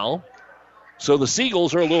personal foul. So the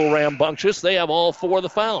Seagulls are a little rambunctious. They have all 4 of the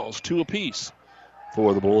fouls, 2 apiece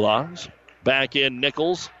for the Bulldogs. Back in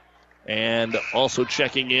Nichols, and also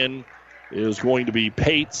checking in is going to be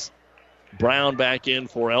Pates. Brown back in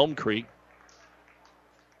for Elm Creek.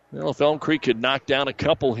 Well, if Elm Creek could knock down a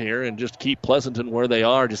couple here and just keep Pleasanton where they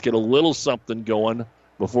are, just get a little something going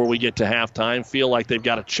before we get to halftime, feel like they've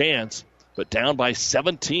got a chance. But down by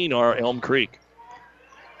 17 are Elm Creek.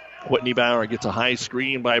 Whitney Bauer gets a high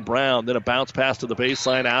screen by Brown, then a bounce pass to the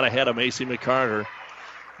baseline out ahead of Macy McCarter.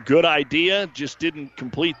 Good idea, just didn't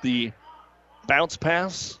complete the bounce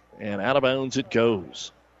pass, and out of bounds it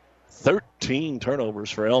goes. 13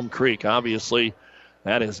 turnovers for Elm Creek. Obviously,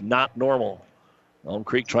 that is not normal. Elm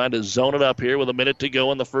Creek trying to zone it up here with a minute to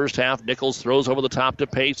go in the first half. Nichols throws over the top to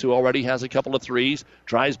Pace, who already has a couple of threes.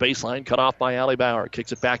 Drives baseline, cut off by Allie Bauer.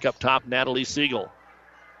 Kicks it back up top, Natalie Siegel.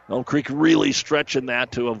 Elm Creek really stretching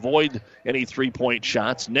that to avoid any three-point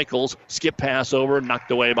shots. Nichols, skip pass over,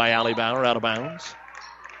 knocked away by Allie Bauer, out of bounds.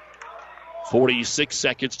 46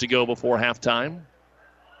 seconds to go before halftime.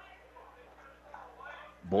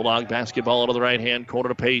 Bulldog basketball into the right-hand corner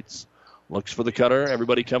to Pates. Looks for the cutter.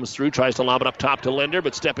 Everybody comes through. Tries to lob it up top to Linder,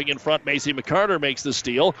 but stepping in front, Macy McCarter makes the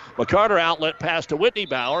steal. McCarter outlet pass to Whitney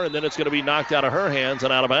Bauer, and then it's going to be knocked out of her hands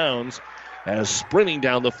and out of bounds as sprinting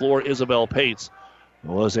down the floor, Isabel Pates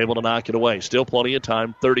was able to knock it away. Still plenty of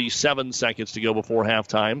time. 37 seconds to go before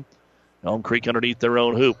halftime. Elm Creek underneath their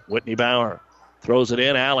own hoop. Whitney Bauer throws it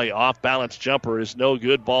in. Alley off-balance jumper is no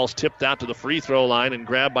good. Ball's tipped out to the free throw line and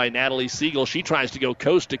grabbed by Natalie Siegel. She tries to go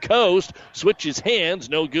coast to coast. Switches hands.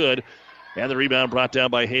 No good. And the rebound brought down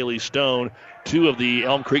by Haley Stone. Two of the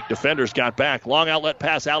Elm Creek defenders got back. Long outlet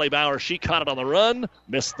pass, Allie Bauer. She caught it on the run.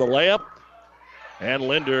 Missed the layup. And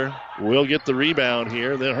Linder will get the rebound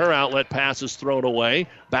here. Then her outlet pass is thrown away.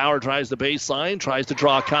 Bauer tries the baseline, tries to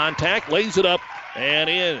draw contact, lays it up and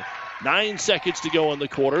in. 9 seconds to go in the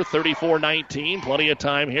quarter, 34-19. Plenty of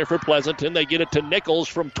time here for Pleasanton. They get it to Nichols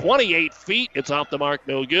from 28 feet. It's off the mark,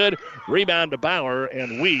 no good. Rebound to Bauer,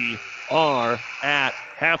 and we are at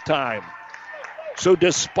halftime. So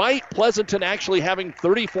despite Pleasanton actually having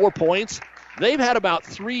 34 points, they've had about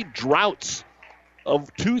 3 droughts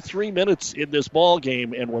of 2-3 minutes in this ball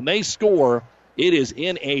game, and when they score, it is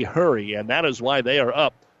in a hurry, and that is why they are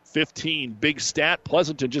up 15. Big stat.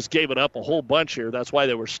 Pleasanton just gave it up a whole bunch here. That's why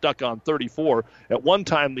they were stuck on 34. At one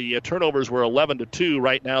time, the turnovers were 11-2.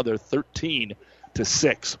 Right now, they're 13-6.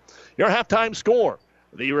 Your halftime score: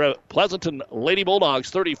 the Pleasanton Lady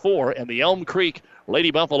Bulldogs 34 and the Elm Creek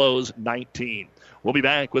Lady Buffaloes 19. We'll be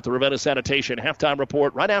back with the Ravenna Sanitation halftime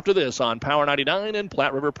report right after this on Power 99 and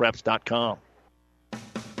PlatteRiverPreps.com.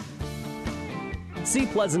 See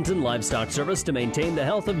Pleasanton Livestock Service to maintain the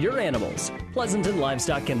health of your animals. Pleasanton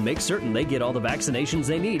Livestock can make certain they get all the vaccinations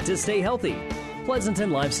they need to stay healthy.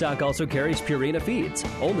 Pleasanton Livestock also carries Purina feeds,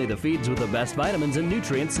 only the feeds with the best vitamins and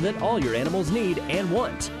nutrients that all your animals need and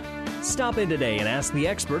want. Stop in today and ask the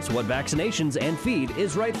experts what vaccinations and feed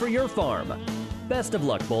is right for your farm. Best of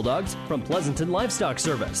luck, Bulldogs, from Pleasanton Livestock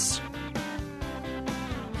Service.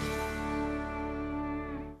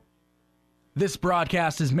 This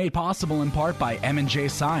broadcast is made possible in part by M&J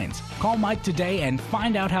Signs. Call Mike today and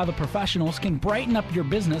find out how the professionals can brighten up your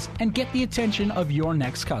business and get the attention of your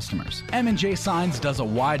next customers. M&J Signs does a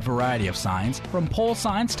wide variety of signs, from pole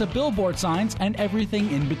signs to billboard signs and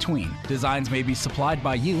everything in between. Designs may be supplied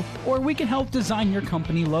by you, or we can help design your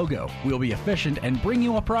company logo. We'll be efficient and bring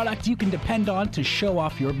you a product you can depend on to show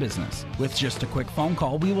off your business. With just a quick phone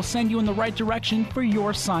call, we will send you in the right direction for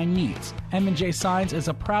your sign needs. M&J Signs is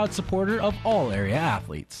a proud supporter of all area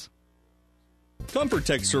athletes. Comfort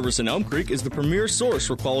Tech Service in Elm Creek is the premier source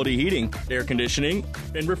for quality heating, air conditioning,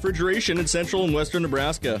 and refrigeration in central and western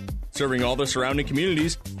Nebraska. Serving all the surrounding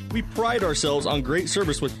communities, we pride ourselves on great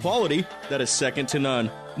service with quality that is second to none.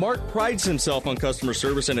 Mark prides himself on customer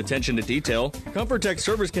service and attention to detail. Comfort Tech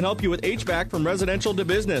Service can help you with HVAC from residential to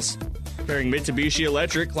business. Pairing Mitsubishi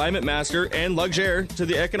Electric, Climate Master, and Luxair to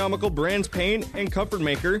the economical brands Pain and Comfort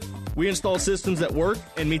Maker, we install systems that work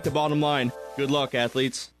and meet the bottom line. Good luck,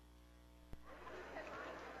 athletes.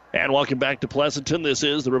 And welcome back to Pleasanton. This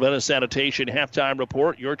is the Ravenna Sanitation Halftime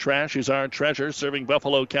Report. Your trash is our treasure, serving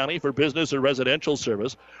Buffalo County for business or residential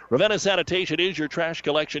service. Ravenna Sanitation is your trash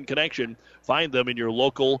collection connection. Find them in your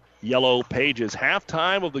local yellow pages.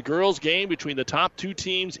 Halftime of the girls' game between the top 2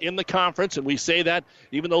 teams in the conference, and we say that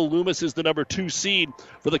even though Loomis is the number 2 seed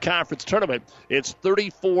for the conference tournament. It's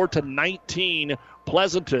 34-19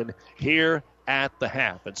 Pleasanton here at the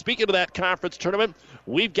half. And speaking of that conference tournament,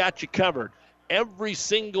 we've got you covered. Every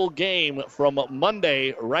single game from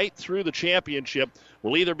Monday right through the championship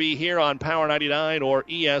will either be here on Power 99 or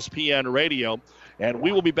ESPN Radio. And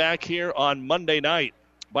we will be back here on Monday night.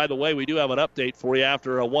 By the way, we do have an update for you.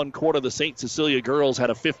 After one quarter, the St. Cecilia girls had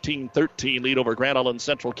a 15-13 lead over Grand Island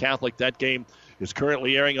Central Catholic. That game is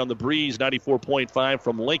currently airing on the Breeze 94.5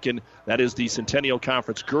 from Lincoln. That is the Centennial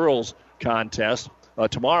Conference girls contest.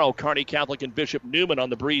 Tomorrow, Kearney Catholic and Bishop Newman on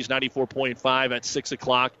the Breeze 94.5 at 6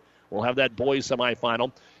 o'clock. We'll have that boys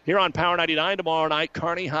semifinal. Here on Power 99 tomorrow night,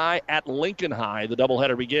 Kearney High at Lincoln High. The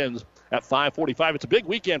doubleheader begins at 5:45. It's a big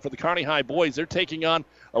weekend for the Kearney High boys. They're taking on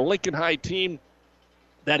a Lincoln High team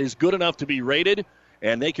that is good enough to be rated,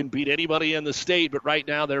 and they can beat anybody in the state, but right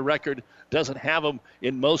now their record doesn't have them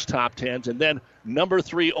in most top tens. And then number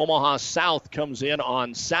 3 Omaha South comes in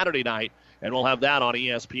on Saturday night, and we'll have that on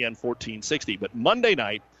ESPN 1460. But Monday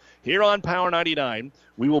night, here on Power 99,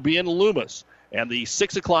 we will be in Loomis. And the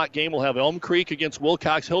 6 o'clock game will have Elm Creek against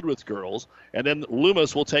Wilcox-Hildreth girls. And then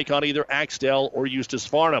Loomis will take on either Axtell or Eustis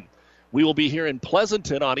Farnham. We will be here in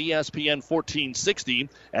Pleasanton on ESPN 1460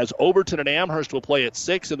 as Overton and Amherst will play at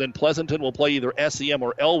 6. And then Pleasanton will play either SEM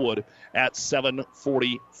or Elwood at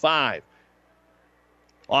 7:45.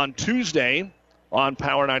 On Tuesday, on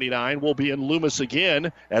Power 99. We'll be in Loomis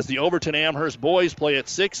again as the Overton Amherst boys play at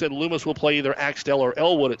 6, and Loomis will play either Axtell or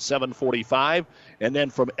Elwood at 7:45. And then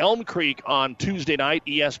from Elm Creek on Tuesday night,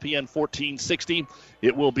 ESPN 1460,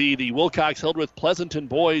 it will be the Wilcox-Hildreth Pleasanton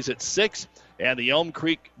boys at 6, and the Elm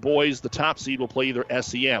Creek boys, the top seed, will play either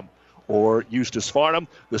SEM or Eustis Farnham.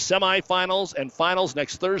 The semifinals and finals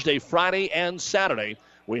next Thursday, Friday, and Saturday.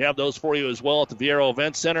 We have those for you as well at the Viero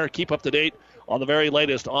Event Center. Keep up to date on the very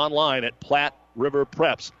latest online at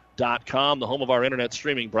PlatteRiverPreps.com, the home of our internet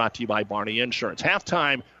streaming, brought to you by Barney Insurance.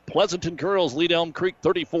 Halftime, Pleasanton girls lead Elm Creek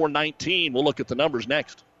 34-19. We'll look at the numbers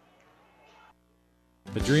next.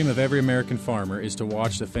 The dream of every American farmer is to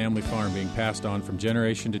watch the family farm being passed on from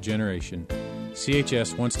generation to generation.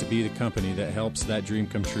 CHS wants to be the company that helps that dream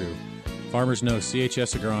come true. Farmers know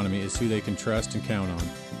CHS Agronomy is who they can trust and count on.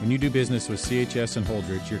 When you do business with CHS and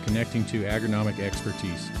Holdridge, you're connecting to agronomic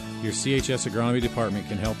expertise. Your CHS Agronomy department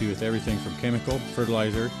can help you with everything from chemical,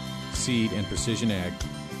 fertilizer, seed, and precision ag.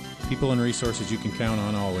 People and resources you can count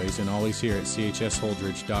on always, and always here at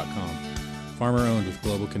chsholdridge.com. Farmer owned with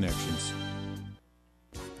global connections.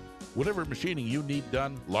 Whatever machining you need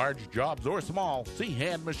done, large jobs or small, see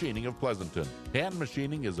Hand Machining of Pleasanton. Hand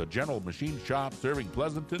Machining is a general machine shop serving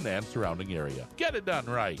Pleasanton and surrounding area. Get it done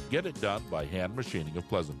right. Get it done by Hand Machining of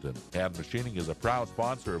Pleasanton. Hand Machining is a proud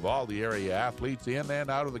sponsor of all the area athletes in and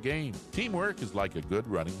out of the game. Teamwork is like a good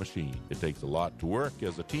running machine. It takes a lot to work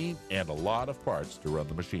as a team and a lot of parts to run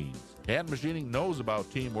the machines. Hand Machining knows about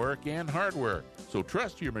teamwork and hard work, so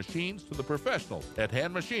trust your machines to the professionals at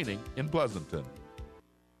Hand Machining in Pleasanton.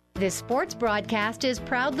 This sports broadcast is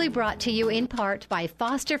proudly brought to you in part by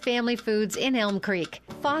Foster Family Foods in Elm Creek.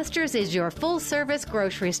 Foster's is your full-service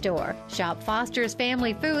grocery store. Shop Foster's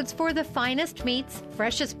Family Foods for the finest meats,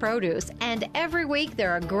 freshest produce, and every week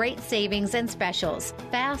there are great savings and specials.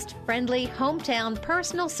 Fast, friendly, hometown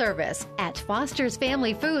personal service. At Foster's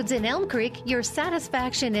Family Foods in Elm Creek, your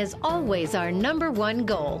satisfaction is always our #1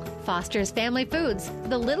 goal. Foster's Family Foods,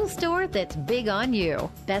 the little store that's big on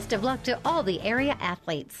you. Best of luck to all the area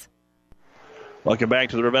athletes. Welcome back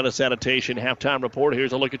to the Ravenna Sanitation Halftime Report.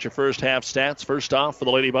 Here's a look at your first half stats. First off, for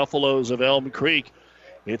the Lady Buffaloes of Elm Creek,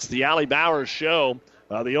 it's the Allie Bowers show.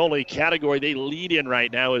 The only category they lead in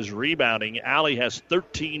right now is rebounding. Allie has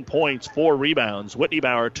 13 points, 4 rebounds. Whitney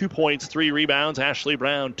Bauer, 2 points, 3 rebounds. Ashley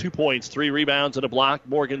Brown, 2 points, 3 rebounds and a block.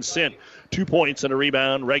 Morgan Sint, 2 points and a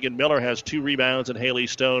rebound. Reagan Miller has 2 rebounds, and Haley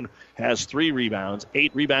Stone has 3 rebounds.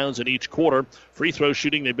 8 rebounds in each quarter. Free throw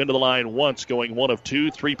shooting, they've been to the line once, going 1 of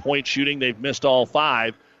 2. 3-point shooting, they've missed all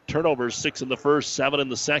 5. Turnovers, 6 in the first, 7 in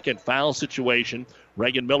the second. Foul situation,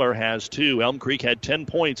 Reagan Miller has 2. Elm Creek had 10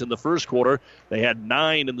 points in the first quarter. They had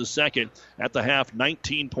 9 in the second. At the half,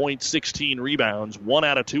 19 points, 16 rebounds. 1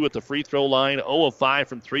 out of 2 at the free throw line. 0 of 5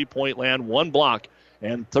 from three-point land. 1 block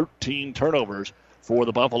and 13 turnovers for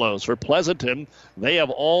the Buffaloes. For Pleasanton, they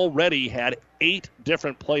have already had 8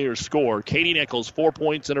 different players score. Katie Nichols, 4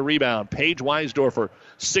 points and a rebound. Paige Weisdorfer,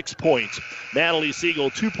 6 points. Natalie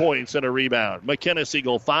Siegel, 2 points and a rebound. McKenna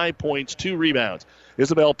Siegel, 5 points, 2 rebounds.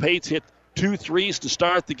 Isabel Pates hit 2 threes to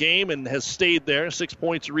start the game and has stayed there. 6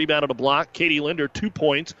 points, a rebound, and a block. Katie Linder, 2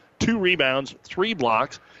 points, 2 rebounds, 3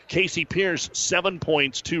 blocks. Casey Pierce, 7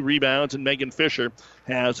 points, 2 rebounds, and Megan Fisher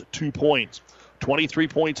has 2 points. 23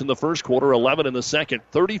 points in the first quarter, 11 in the second,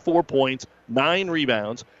 34 points, 9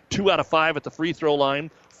 rebounds, 2 out of 5 at the free throw line,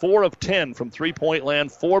 4 of 10 from three-point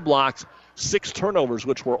land, 4 blocks, 6 turnovers,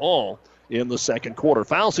 which were all in the second quarter.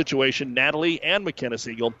 Foul situation, Natalie and McKenna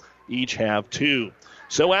Siegel each have 2.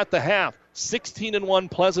 So at the half, 16-1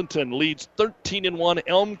 Pleasanton leads 13-1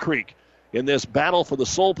 Elm Creek in this battle for the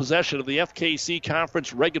sole possession of the FKC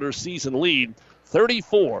Conference regular season lead,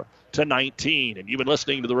 34-19. And you've been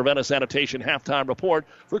listening to the Ravenna Sanitation Halftime Report.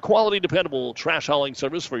 For quality, dependable trash hauling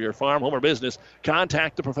service for your farm, home, or business,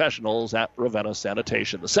 contact the professionals at Ravenna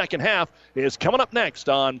Sanitation. The second half is coming up next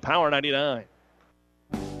on Power 99.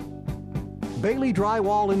 Bailey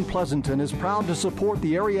Drywall in Pleasanton is proud to support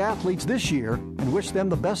the area athletes this year and wish them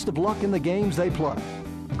the best of luck in the games they play.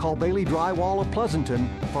 Call Bailey Drywall of Pleasanton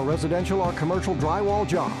for residential or commercial drywall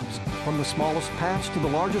jobs. From the smallest patch to the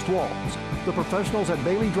largest walls, the professionals at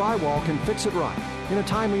Bailey Drywall can fix it right in a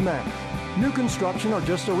timely manner. New construction or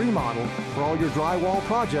just a remodel, for all your drywall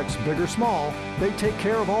projects, big or small, they take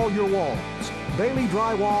care of all your walls. Bailey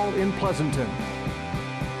Drywall in Pleasanton.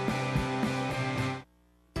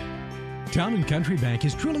 Town & Country Bank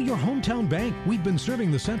is truly your hometown bank. We've been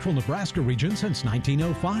serving the central Nebraska region since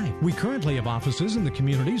 1905. We currently have offices in the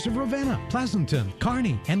communities of Ravenna, Pleasanton,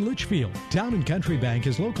 Kearney, and Litchfield. Town & Country Bank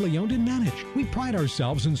is locally owned and managed. We pride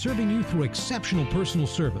ourselves in serving you through exceptional personal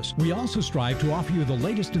service. We also strive to offer you the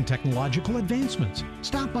latest in technological advancements.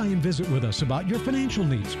 Stop by and visit with us about your financial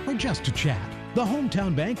needs or just to chat. The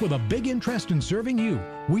hometown bank with a big interest in serving you.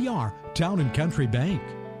 We are Town & Country Bank.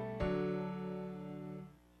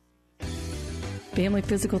 Family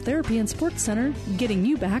Physical Therapy and Sports Center, getting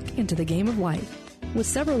you back into the game of life. With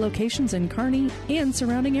several locations in Kearney and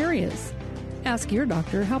surrounding areas. Ask your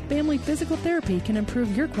doctor how Family Physical Therapy can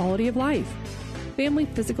improve your quality of life. Family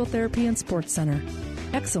Physical Therapy and Sports Center.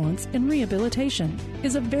 Excellence in Rehabilitation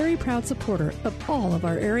is a very proud supporter of all of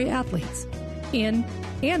our area athletes, in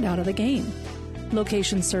and out of the game.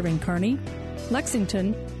 Locations serving Kearney,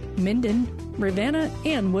 Lexington, Minden, Ravenna,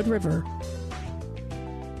 and Wood River.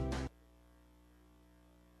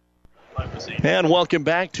 And welcome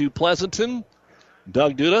back to Pleasanton.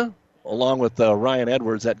 Doug Duda, along with Ryan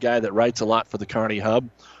Edwards, that guy that writes a lot for the Kearney Hub.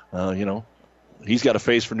 He's got a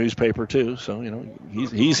face for newspaper too, so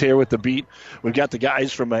he's here with the beat. We've got the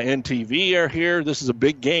guys from NTV are here. This is a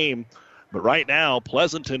big game, but right now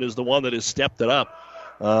Pleasanton is the one that has stepped it up.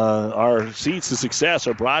 Our seeds to success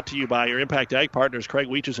are brought to you by your Impact Ag partners, Craig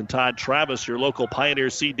Weeches and Todd Travis, your local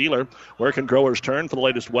Pioneer seed dealer. Where can growers turn for the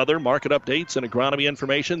latest weather, market updates, and agronomy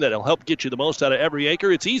information that'll help get you the most out of every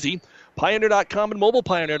acre? It's easy. Pioneer.com and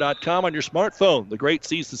mobilepioneer.com on your smartphone. The great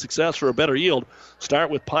seeds to success for a better yield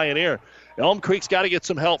start with Pioneer. Elm Creek's got to get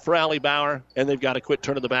some help for Allie Bauer, and they've got to quit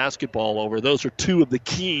turning the basketball over. Those are two of the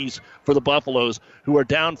keys for the Buffaloes, who are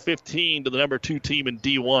down 15 to the number 2 team in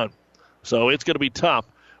D1. So it's going to be tough,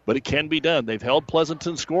 but it can be done. They've held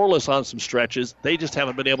Pleasanton scoreless on some stretches. They just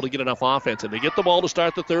haven't been able to get enough offense. And they get the ball to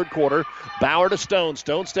start the third quarter. Bauer to Stone.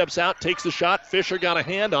 Stone steps out, takes the shot. Fisher got a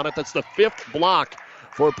hand on it. That's the 5th block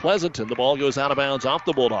for Pleasanton. The ball goes out of bounds off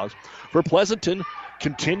the Bulldogs. For Pleasanton,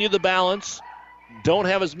 continue the balance. Don't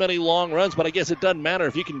have as many long runs, but I guess it doesn't matter.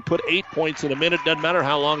 If you can put 8 points in a minute, doesn't matter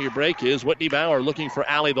how long your break is. Whitney Bauer looking for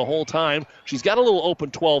Allie the whole time. She's got a little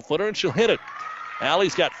open 12-footer, and she'll hit it.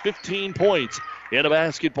 Allie's got 15 points in a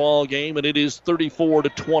basketball game, and it is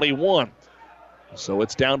 34-21. So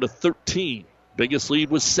it's down to 13. Biggest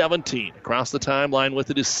lead was 17. Across the timeline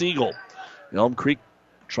with it is Siegel. Elm Creek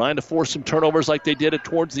trying to force some turnovers like they did it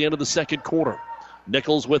towards the end of the second quarter.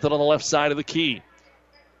 Nichols with it on the left side of the key.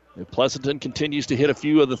 If Pleasanton continues to hit a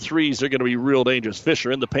few of the threes, they're going to be real dangerous.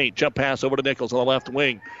 Fisher in the paint. Jump pass over to Nichols on the left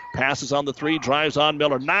wing. Passes on the 3, drives on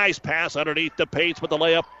Miller. Nice pass underneath the paints, but the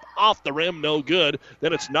layup off the rim, no good.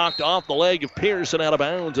 Then it's knocked off the leg of Pearson out of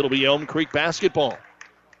bounds. It'll be Elm Creek basketball.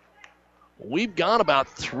 We've got about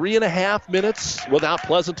 3.5 minutes without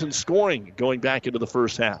Pleasanton scoring going back into the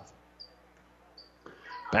first half.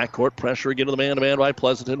 Backcourt pressure again to the man-to-man by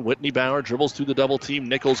Pleasanton. Whitney Bauer dribbles through the double team.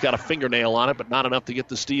 Nichols got a fingernail on it, but not enough to get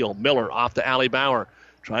the steal. Miller off to Allie Bauer.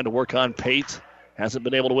 Trying to work on Pate. Hasn't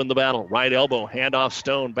been able to win the battle. Right elbow, handoff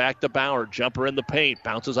Stone, back to Bauer. Jumper in the paint.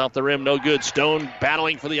 Bounces off the rim, no good. Stone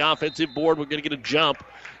battling for the offensive board. We're going to get a jump.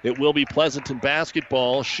 It will be Pleasanton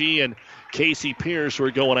basketball. She and Casey Pierce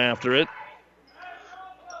were going after it.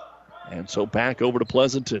 And so back over to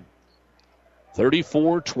Pleasanton.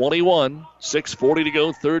 34-21, 6:40 to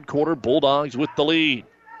go, third quarter. Bulldogs with the lead.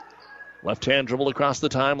 Left-hand dribble across the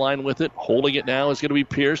timeline with it. Holding it now is going to be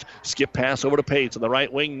Pierce. Skip pass over to Pates on the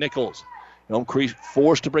right wing, Nichols. Elm Creek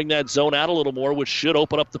forced to bring that zone out a little more, which should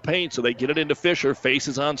open up the paint, so they get it into Fisher.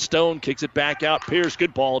 Faces on Stone, kicks it back out. Pierce,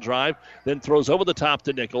 good ball drive, then throws over the top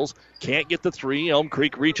to Nichols. Can't get the 3. Elm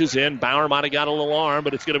Creek reaches in. Bauer might have got a little arm,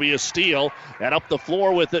 but it's going to be a steal. And up the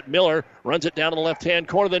floor with it, Miller runs it down to the left-hand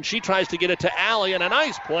corner. Then she tries to get it to Allie, and a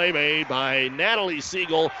nice play made by Natalie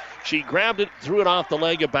Siegel. She grabbed it, threw it off the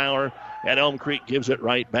leg of Bauer, and Elm Creek gives it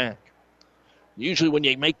right back. Usually when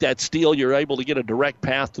you make that steal, you're able to get a direct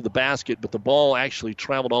path to the basket, but the ball actually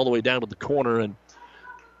traveled all the way down to the corner, and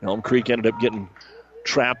Elm Creek ended up getting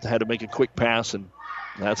trapped, had to make a quick pass, and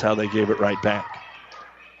that's how they gave it right back.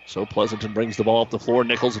 So Pleasanton brings the ball up the floor.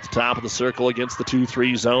 Nichols at the top of the circle against the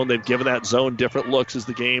 2-3 zone. They've given that zone different looks as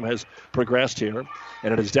the game has progressed here,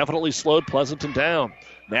 and it has definitely slowed Pleasanton down.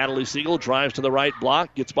 Natalie Siegel drives to the right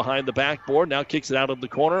block, gets behind the backboard, now kicks it out of the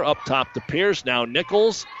corner, up top to Pierce. Now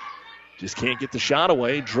Nichols just can't get the shot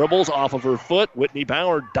away. Dribbles off of her foot. Whitney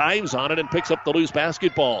Bauer dives on it and picks up the loose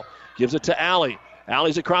basketball. Gives it to Allie.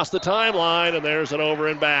 Allie's across the timeline, and there's an over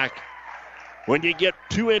and back. When you get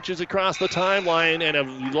 2 inches across the timeline and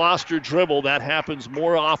have lost your dribble, that happens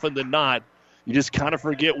more often than not. You just kind of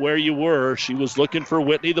forget where you were. She was looking for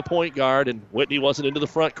Whitney, the point guard, and Whitney wasn't into the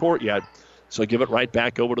front court yet. So give it right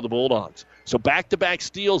back over to the Bulldogs. So back-to-back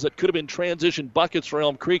steals that could have been transition buckets for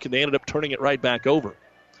Elm Creek, and they ended up turning it right back over.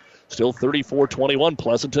 Still 34-21.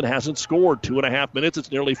 Pleasanton hasn't scored. 2.5 minutes.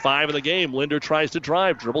 It's nearly 5 in the game. Linder tries to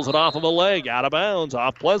drive, dribbles it off of a leg, out of bounds,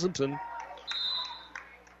 off Pleasanton.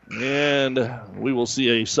 And we will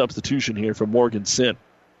see a substitution here from Morgan Sint.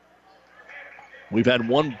 We've had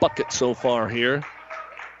one bucket so far here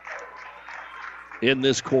in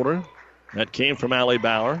this quarter. That came from Allie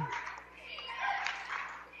Bauer.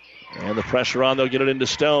 And the pressure on, they'll get it into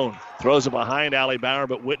Stone. Throws it behind Allie Bauer,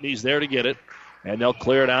 but Whitney's there to get it. And they'll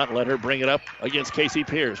clear it out and let her bring it up against Casey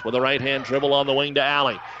Pierce with a right-hand dribble on the wing to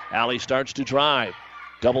Allie. Allie starts to drive.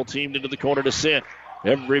 Double teamed into the corner to Sint.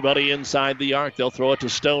 Everybody inside the arc. They'll throw it to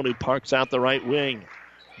Stone, who parks out the right wing.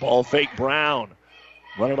 Ball fake Brown.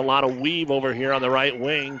 Running a lot of weave over here on the right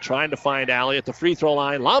wing. Trying to find Allie at the free throw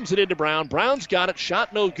line. Lobs it into Brown. Brown's got it.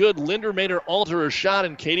 Shot no good. Linder made her alter her shot,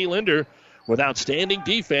 and Katie Linder, with outstanding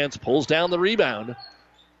defense, pulls down the rebound.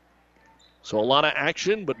 So a lot of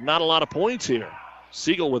action, but not a lot of points here.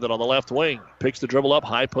 Siegel with it on the left wing. Picks the dribble up,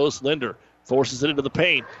 high post Linder. Forces it into the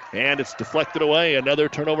paint, and it's deflected away. Another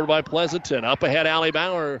turnover by Pleasanton. Up ahead, Allie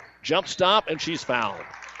Bauer. Jump stop, and she's fouled.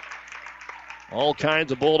 All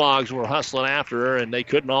kinds of Bulldogs were hustling after her, and they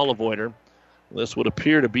couldn't all avoid her. This would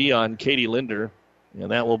appear to be on Katie Linder, and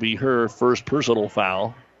that will be her first personal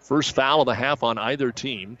foul. First foul of the half on either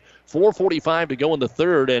team. 4:45 to go in the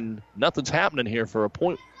third, and nothing's happening here for a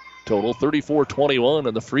point total. 34-21,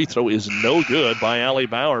 and the free throw is no good by Allie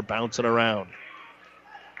Bauer, bouncing around.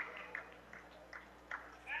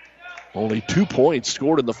 Only 2 points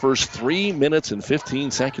scored in the first 3 minutes and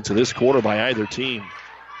 15 seconds of this quarter by either team.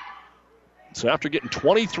 So after getting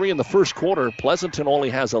 23 in the first quarter, Pleasanton only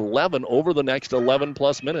has 11 over the next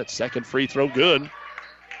 11-plus minutes. Second free throw good.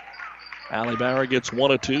 Allie Bauer gets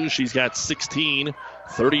 1 of 2. She's got 16.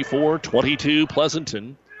 34-22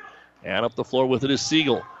 Pleasanton. And up the floor with it is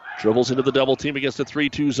Siegel. Dribbles into the double team against the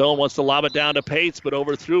 3-2 zone. Wants to lob it down to Pates, but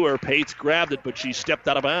overthrew her. Pates grabbed it, but she stepped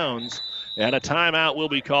out of bounds. And a timeout will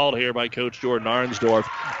be called here by Coach Jordan Arnsdorf.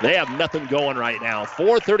 They have nothing going right now.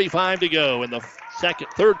 4:35 to go in the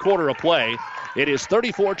third quarter of play. It is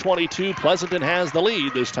 34-22. Pleasanton has the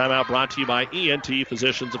lead. This timeout brought to you by ENT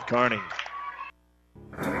Physicians of Kearney.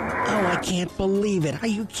 Oh, I can't believe it. Are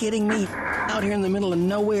you kidding me? Out here in the middle of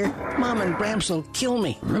nowhere, Mom and Bramps will kill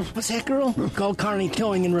me. What's that, girl? Call Kearney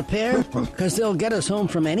Towing and Repair? Because they'll get us home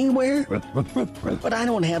from anywhere? But I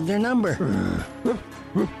don't have their number.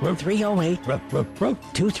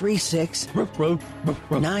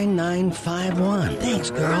 308-236-9951.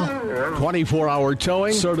 Thanks, girl. 24-hour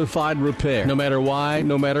towing, certified repair. No matter why,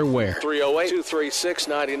 no matter where.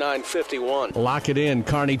 308-236-9951. Lock it in,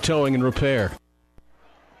 Kearney Towing and Repair.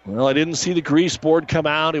 Well, I didn't see the grease board come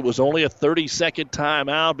out. It was only a 30-second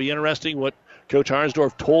timeout. Be interesting what Coach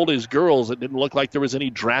Arnsdorf told his girls. It didn't look like there was any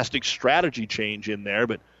drastic strategy change in there,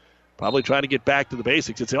 but probably trying to get back to the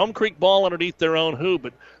basics. It's Elm Creek ball underneath their own hoop,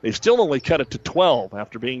 but they still only cut it to 12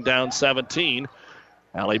 after being down 17.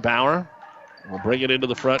 Allie Bauer will bring it into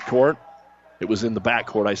the front court. It was in the back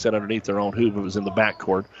court. I said underneath their own hoop. It was in the back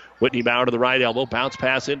court. Whitney Bauer to the right elbow. Bounce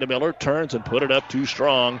pass into Miller. Turns and put it up too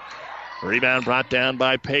strong. Rebound brought down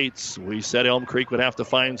by Pates. We said Elm Creek would have to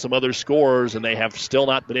find some other scorers, and they have still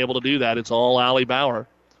not been able to do that. It's all Allie Bauer.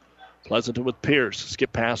 Pleasanton with Pierce.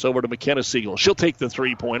 Skip pass over to McKenna Siegel. She'll take the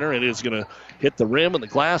three-pointer, and it's going to hit the rim and the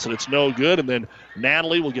glass, and it's no good. And then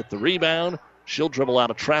Natalie will get the rebound. She'll dribble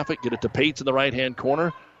out of traffic, get it to Pates in the right-hand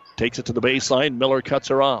corner. Takes it to the baseline. Miller cuts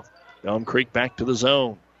her off. Elm Creek back to the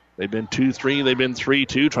zone. They've been 2-3. They've been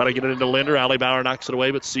 3-2. Try to get it into Linder. Allie Bauer knocks it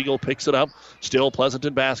away, but Siegel picks it up. Still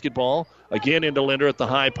Pleasanton basketball. Again into Linder at the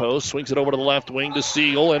high post. Swings it over to the left wing to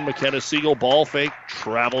Siegel, and McKenna Siegel, ball fake,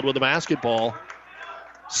 traveled with the basketball.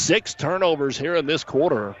 6 turnovers here in this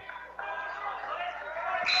quarter.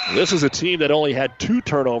 This is a team that only had 2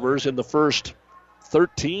 turnovers in the first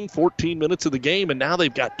 13, 14 minutes of the game, and now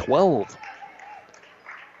they've got 12.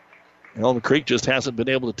 Elm Creek just hasn't been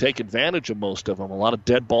able to take advantage of most of them. A lot of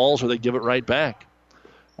dead balls, or they give it right back.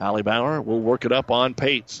 Allie Bauer will work it up on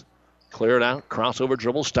Pates. Clear it out, crossover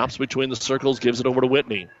dribble, stops between the circles, gives it over to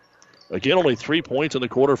Whitney. Again, only 3 points in the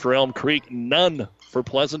quarter for Elm Creek, none for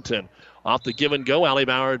Pleasanton. Off the give and go, Allie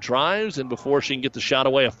Bauer drives, and before she can get the shot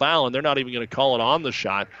away, a foul, and they're not even going to call it on the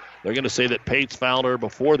shot. They're going to say that Pates fouled her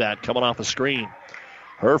before that, coming off a screen.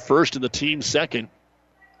 Her first and the team's second.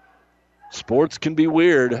 Sports can be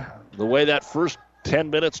weird. The way that first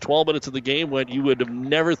 10 minutes, 12 minutes of the game went, you would have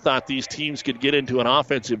never thought these teams could get into an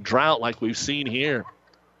offensive drought like we've seen here.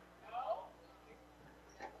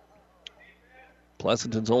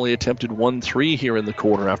 Pleasanton's only attempted 1-3 here in the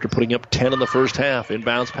quarter after putting up 10 in the first half.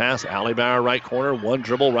 Inbounds pass, Allie Bauer right corner, one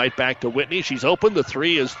dribble right back to Whitney. She's open. The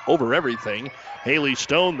three is over everything. Haley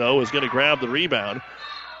Stone, though, is going to grab the rebound.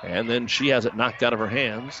 And then she has it knocked out of her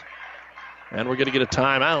hands. And we're going to get a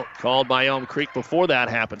timeout called by Elm Creek before that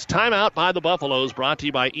happens. Timeout by the Buffaloes, brought to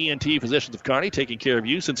you by ENT Physicians of Kearney, taking care of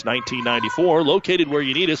you since 1994. Located where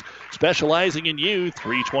you need us, specializing in you.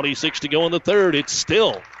 3:26 to go in the third. It's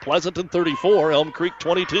still Pleasanton 34, Elm Creek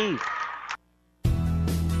 22.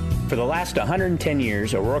 For the last 110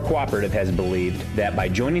 years, Aurora Cooperative has believed that by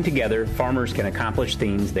joining together, farmers can accomplish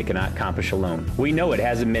things they cannot accomplish alone. We know it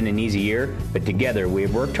hasn't been an easy year, but together we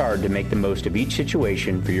have worked hard to make the most of each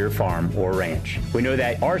situation for your farm or ranch. We know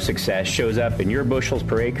that our success shows up in your bushels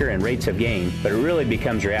per acre and rates of gain, but it really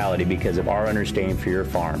becomes reality because of our understanding for your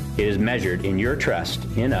farm. It is measured in your trust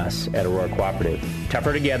in us at Aurora Cooperative.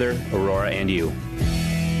 Tougher together, Aurora and you.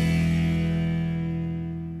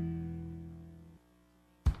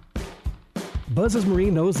 Buzz's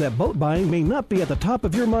Marine knows that boat buying may not be at the top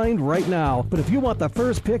of your mind right now, but if you want the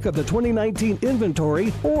first pick of the 2019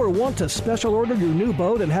 inventory or want to special order your new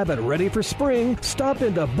boat and have it ready for spring, stop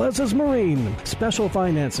into Buzz's Marine. Special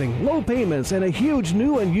financing, low payments, and a huge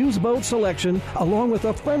new and used boat selection, along with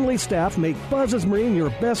a friendly staff, make Buzz's Marine your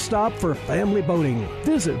best stop for family boating.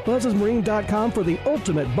 Visit buzzesmarine.com for the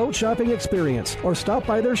ultimate boat shopping experience, or stop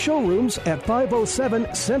by their showrooms at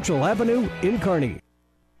 507 Central Avenue in Kearney.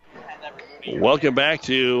 Welcome back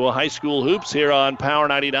to high school hoops here on Power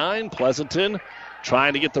 99. Pleasanton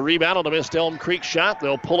trying to get the rebound on the missed Elm Creek shot.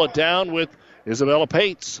 They'll pull it down with Isabella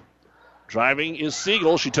Pates. Driving is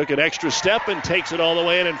Siegel. She took an extra step and takes it all the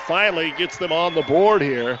way in and finally gets them on the board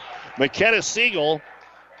here. McKenna Siegel,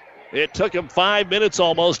 it took them 5 minutes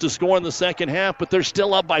almost to score in the second half, but they're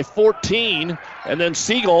still up by 14. And then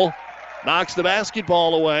Siegel knocks the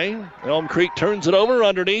basketball away. Elm Creek turns it over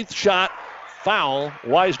underneath. Shot. Foul,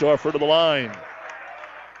 Weisdorfer to the line.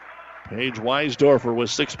 Paige Weisdorfer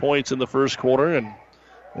with 6 points in the first quarter, and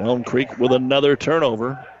Elm Creek with another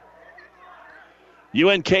turnover.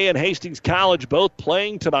 UNK and Hastings College both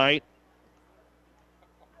playing tonight.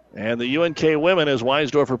 And the UNK women, as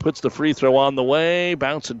Weisdorfer puts the free throw on the way,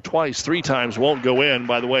 bouncing twice, 3 times, won't go in.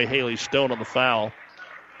 By the way, Haley Stone on the foul.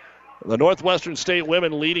 The Northwestern State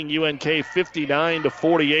women leading UNK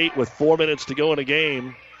 59-48 with 4 minutes to go in a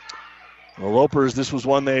game. The Lopers, this was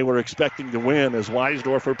one they were expecting to win as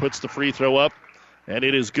Weisdorfer puts the free throw up, and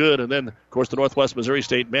it is good. And then, of course, the Northwest Missouri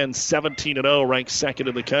State men 17-0, ranked second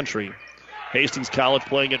in the country. Hastings College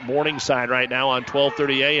playing at Morningside right now on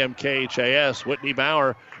 12:30 a.m. KHAS. Whitney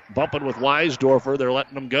Bauer bumping with Weisdorfer. They're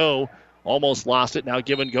letting them go. Almost lost it. Now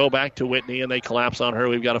give and go back to Whitney, and they collapse on her.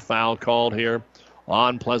 We've got a foul called here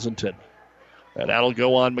on Pleasanton. And that'll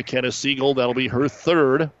go on McKenna Siegel. That'll be her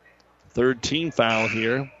third team foul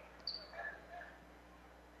here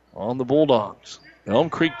on the Bulldogs. Elm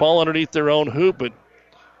Creek ball underneath their own hoop, but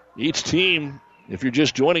each team, if you're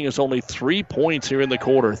just joining us, only 3 points here in the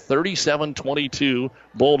quarter. 37-22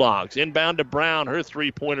 Bulldogs. Inbound to Brown. Her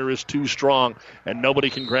three-pointer is too strong, and nobody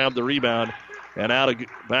can grab the rebound. And out of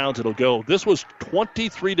bounds it'll go. This was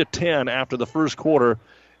 23-10 after the first quarter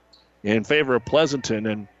in favor of Pleasanton,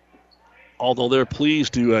 and although they're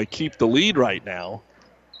pleased to keep the lead right now,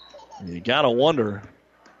 you got to wonder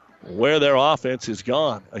where their offense has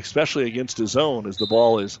gone, especially against a zone as the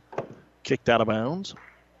ball is kicked out of bounds.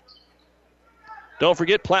 Don't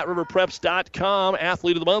forget, PlatteRiverPreps.com.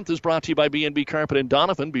 Athlete of the Month is brought to you by B&B Carpet in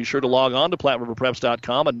Donovan. Be sure to log on to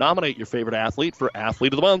PlatteRiverPreps.com and nominate your favorite athlete for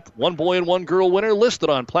Athlete of the Month. One boy and one girl winner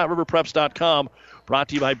listed on PlatteRiverPreps.com. Brought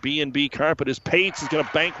to you by B&B Carpet as Pates is going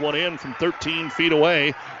to bank one in from 13 feet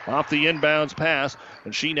away off the inbounds pass,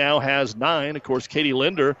 and she now has 9. Of course, Katie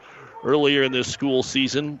Linder, earlier in this school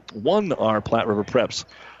season, won our Platte River Preps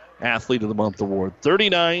Athlete of the Month award.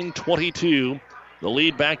 39-22, the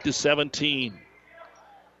lead back to 17.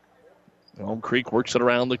 Elm Creek works it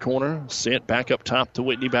around the corner, sent back up top to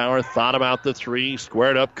Whitney Bauer, thought about the three,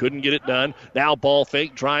 squared up, couldn't get it done. Now ball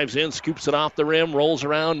fake, drives in, scoops it off the rim, rolls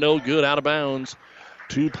around, no good, out of bounds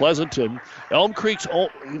to Pleasanton. Elm Creek's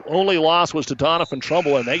only loss was to Donovan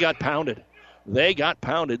Trumbull, and they got pounded. They got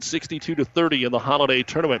pounded 62-30 in the holiday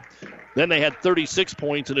tournament. Then they had 36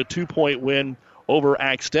 points in a 2-point win over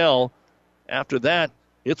Axtell. After that,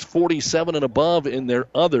 it's 47 and above in their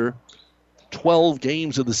other 12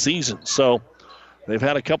 games of the season. So they've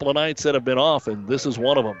had a couple of nights that have been off, and this is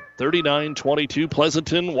one of them. 39-22,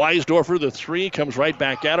 Pleasanton. Weisdorfer, the three, comes right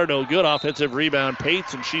back at her. No good. Offensive rebound,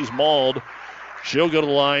 Pates, and she's mauled. She'll go to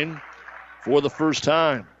the line for the first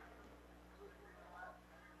time.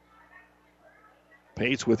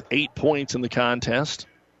 Pates with 8 points in the contest.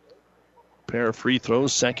 pair of free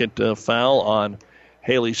throws. Second foul on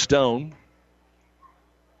Haley Stone.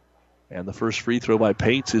 And the first free throw by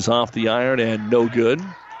Pates is off the iron and no good.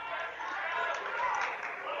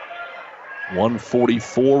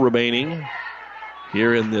 1:44 remaining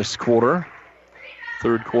here in this quarter.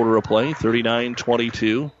 Third quarter of play,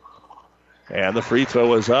 39-22. And the free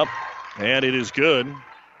throw is up, and it is good.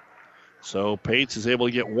 So Pates is able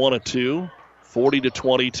to get 1 of 2,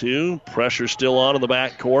 40-22. Pressure still on in the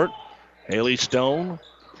backcourt. Haley Stone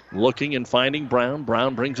looking and finding Brown.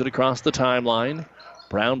 Brown brings it across the timeline.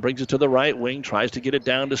 Brown brings it to the right wing, tries to get it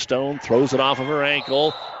down to Stone, throws it off of her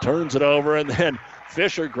ankle, turns it over, and then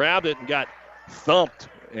Fisher grabbed it and got thumped.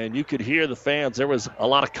 And you could hear the fans. There was a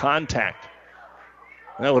lot of contact.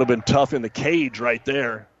 That would have been tough in the cage right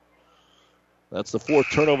there. That's the fourth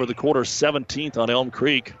turnover of the quarter, 17th on Elm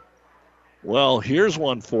Creek. Well, here's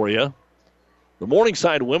one for you. The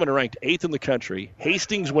Morningside women are ranked 8th in the country.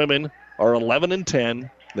 Hastings women are 11-10.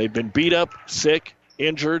 They've been beat up, sick,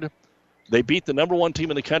 injured. They beat the number 1 team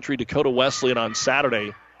in the country, Dakota Wesleyan, on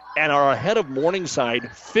Saturday, and are ahead of Morningside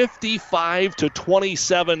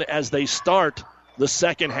 55-27 as they start the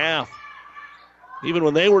second half. Even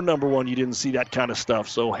when they were number 1, you didn't see that kind of stuff.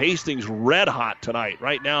 So Hastings red hot tonight.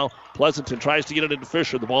 Right now, Pleasanton tries to get it into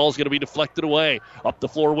Fisher. The ball's going to be deflected away. Up the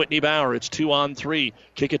floor, Whitney Bauer. It's 2-on-3.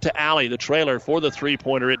 Kick it to Alley, the trailer for the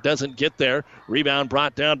three-pointer. It doesn't get there. Rebound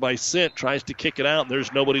brought down by Sint. Tries to kick it out.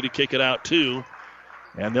 There's nobody to kick it out to.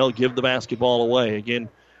 And they'll give the basketball away. Again,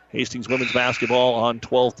 Hastings women's basketball on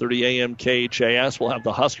 12:30 a.m. KHAS. We'll have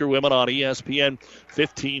the Husker women on ESPN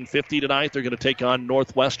 15:50 tonight. They're going to take on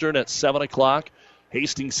Northwestern at 7 o'clock.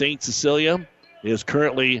 Hastings St. Cecilia is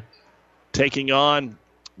currently taking on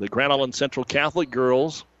the Grand Island Central Catholic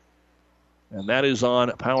girls, and that is on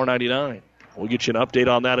Power 99. We'll get you an update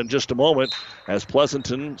on that in just a moment as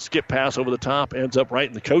Pleasanton skip pass over the top ends up right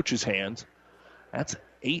in the coach's hands. That's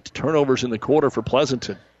 8 turnovers in the quarter for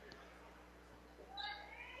Pleasanton.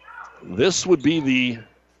 This would be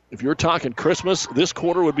if you're talking Christmas, this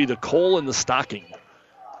quarter would be the coal in the stocking.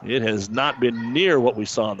 It has not been near what we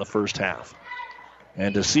saw in the first half.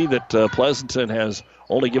 And to see that Pleasanton has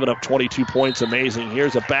only given up 22 points, amazing.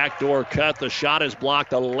 Here's a backdoor cut. The shot is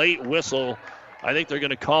blocked. A late whistle. I think they're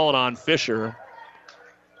going to call it on Fisher.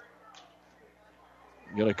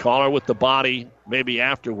 Going to call her with the body maybe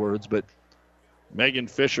afterwards, but Megan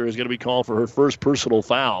Fisher is going to be called for her first personal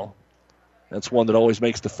foul. That's one that always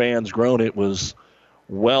makes the fans groan. It was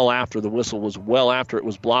well after the whistle was well after it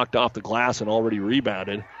was blocked off the glass and already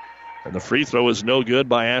rebounded. And the free throw is no good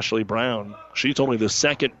by Ashley Brown. She's only the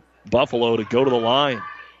second Buffalo to go to the line.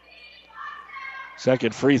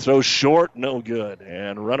 Second free throw short, no good.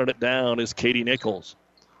 And running it down is Katie Nichols.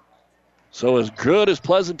 So as good as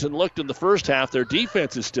Pleasanton looked in the first half, their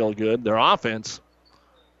defense is still good. Their offense,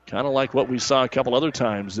 kind of like what we saw a couple other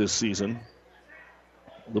times this season.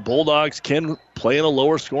 The Bulldogs can play in a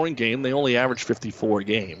lower scoring game. They only average 54 a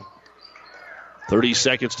game. 30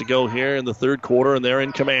 seconds to go here in the third quarter, and they're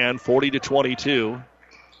in command, 40-22.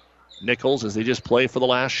 Nichols, as they just play for the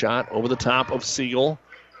last shot, over the top of Siegel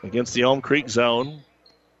against the Elm Creek zone.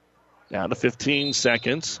 Down to 15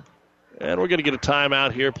 seconds. And we're going to get a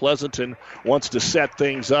timeout here. Pleasanton wants to set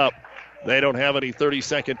things up. They don't have any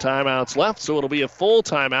 30-second timeouts left, so it'll be a full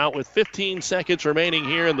timeout with 15 seconds remaining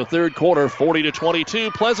here in the third quarter,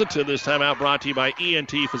 40-22. Pleasanton, this timeout brought to you by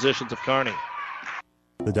ENT Physicians of Kearney.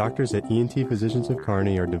 The doctors at ENT Physicians of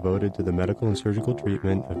Kearney are devoted to the medical and surgical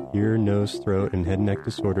treatment of ear, nose, throat, and head and neck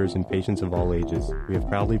disorders in patients of all ages. We have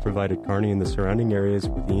proudly provided Kearney and the surrounding areas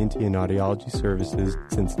with ENT and audiology services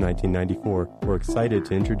since 1994. We're excited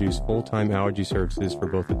to introduce full-time allergy services for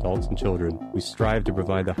both adults and children. We strive to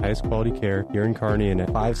provide the highest quality care here in Kearney and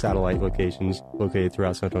at 5 satellite locations located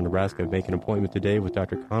throughout central Nebraska. Make an appointment today with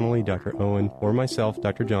Dr. Connolly, Dr. Owen, or myself,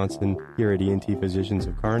 Dr. Johnson, here at ENT Physicians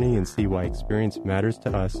of Kearney, and see why experience matters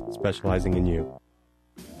to us, specializing in you.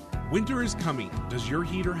 Winter is coming. Does your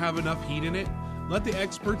heater have enough heat in it? Let the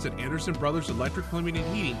experts at Anderson Brothers Electric Plumbing and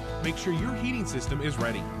Heating make sure your heating system is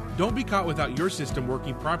ready. Don't be caught without your system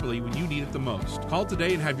working properly when you need it the most. Call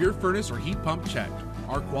today and have your furnace or heat pump checked.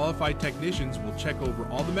 Our qualified technicians will check over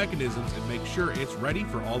all the mechanisms and make sure it's ready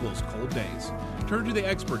for all those cold days. Turn to the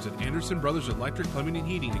experts at Anderson Brothers Electric Plumbing and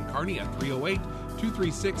Heating in Kearney at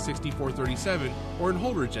 308-236-6437 or in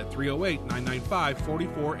Holdridge at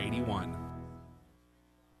 308-995-4481.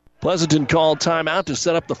 Pleasanton called timeout to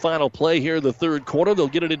set up the final play here in the third quarter. They'll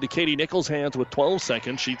get it into Katie Nichols' hands with 12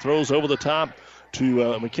 seconds. She throws over the top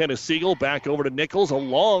to McKenna Siegel. Back over to Nichols. A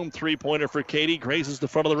long three-pointer for Katie. Grazes the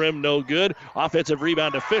front of the rim. No good. Offensive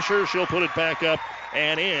rebound to Fisher. She'll put it back up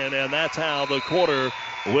and in, and that's how the quarter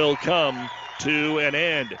will come to an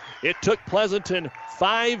end. It took Pleasanton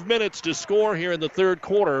 5 minutes to score here in the third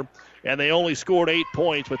quarter, and they only scored 8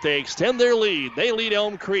 points, but they extend their lead. They lead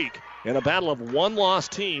Elm Creek in a battle of one-loss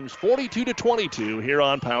teams, 42-22 here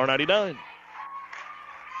on Power 99.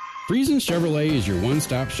 Friesen Chevrolet is your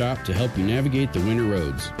one-stop shop to help you navigate the winter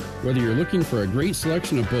roads. Whether you're looking for a great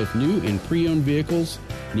selection of both new and pre-owned vehicles,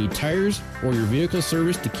 need tires, or your vehicle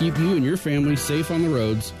service to keep you and your family safe on the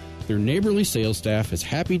roads, their neighborly sales staff is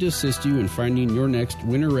happy to assist you in finding your next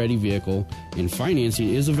winter-ready vehicle, and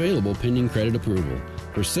financing is available pending credit approval.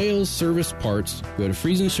 For sales, service, parts, go to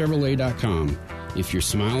FriesenChevrolet.com. If you're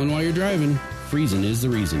smiling while you're driving, Friesen is the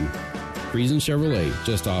reason. Friesen Chevrolet,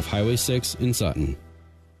 just off Highway 6 in Sutton.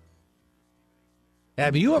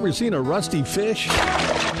 Have you ever seen a rusty fish?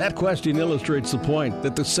 That question illustrates the point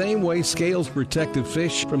that the same way scales protect a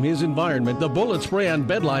fish from his environment, the bullet spray-on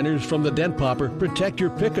bed liners from the Dent Popper protect your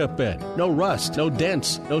pickup bed. No rust, no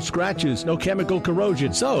dents, no scratches, no chemical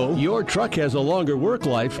corrosion. So your truck has a longer work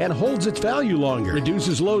life and holds its value longer,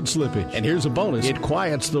 reduces load slippage. And here's a bonus, it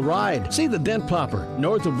quiets the ride. See the Dent Popper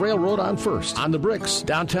north of Railroad on 1st, on the Bricks,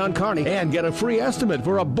 downtown Kearney, and get a free estimate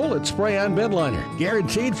for a bullet spray-on bed liner.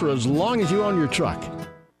 Guaranteed for as long as you own your truck.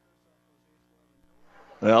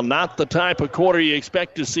 Well, not the type of quarter you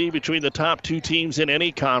expect to see between the top two teams in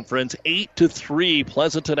any conference. 8-3,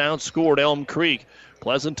 Pleasanton outscored Elm Creek.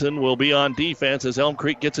 Pleasanton will be on defense as Elm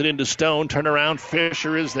Creek gets it into Stone. Turnaround,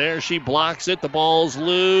 Fisher is there. She blocks it. The ball's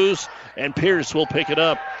loose, and Pierce will pick it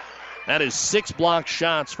up. That is 6 blocked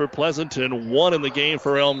shots for Pleasanton, 1 in the game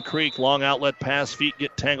for Elm Creek. Long outlet pass, feet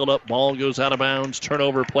get tangled up, ball goes out of bounds.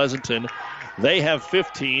 Turnover, Pleasanton. They have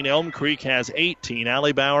 15. Elm Creek has 18.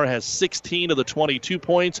 Allie Bauer has 16 of the 22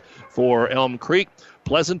 points for Elm Creek.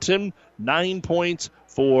 Pleasanton, 9 points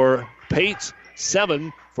for Pates,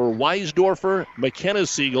 7 for Weisdorfer, McKenna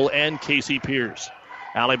Siegel, and Casey Pierce.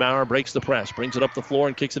 Allie Bauer breaks the press, brings it up the floor,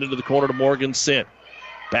 and kicks it into the corner to Morgan Sint.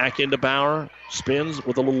 Back into Bauer, spins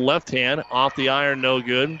with a little left hand, off the iron, no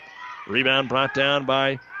good. Rebound brought down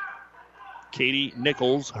by Katie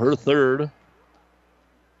Nichols, her third.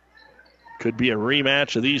 Could be a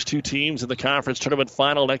rematch of these two teams in the conference tournament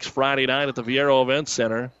final next Friday night at the Viero Events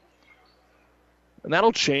Center. And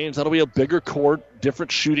that'll change. That'll be a bigger court,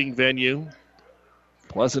 different shooting venue.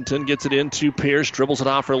 Pleasanton gets it into Pierce, dribbles it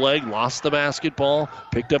off her leg, lost the basketball.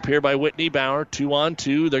 Picked up here by Whitney Bauer,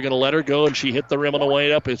 2-on-2. They're going to let her go, and she hit the rim on the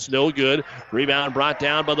way up. It's no good. Rebound brought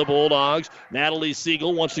down by the Bulldogs. Natalie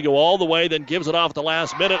Siegel wants to go all the way, then gives it off at the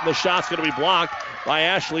last minute, and the shot's going to be blocked by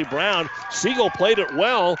Ashley Brown. Siegel played it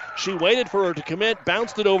well. She waited for her to commit,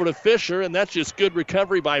 bounced it over to Fisher, and that's just good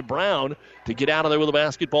recovery by Brown to get out of there with a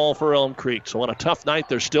basketball for Elm Creek. So on a tough night,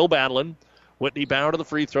 they're still battling. Whitney Bauer to the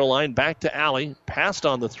free throw line, back to Alley, passed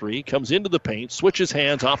on the three, comes into the paint, switches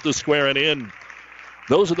hands off the square and in.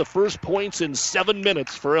 Those are the first points in 7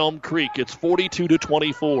 minutes for Elm Creek. It's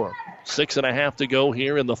 42-24. 6.5 to go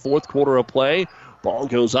here in the fourth quarter of play. Ball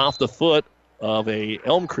goes off the foot of a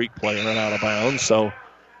Elm Creek player and out of bounds, so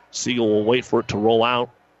Siegel will wait for it to roll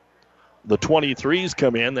out. The 23s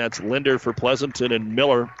come in. That's Linder for Pleasanton and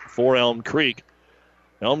Miller for Elm Creek.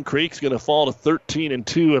 Elm Creek's going to fall to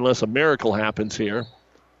 13-2 unless a miracle happens here.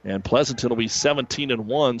 And Pleasanton will be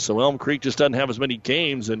 17-1, so Elm Creek just doesn't have as many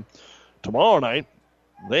games. And tomorrow night,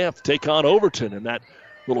 they have to take on Overton in that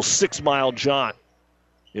little 6-mile jaunt.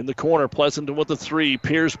 In the corner, Pleasanton with the three.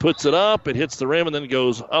 Pierce puts it up. It hits the rim and then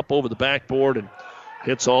goes up over the backboard and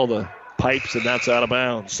hits all the pipes, and that's out of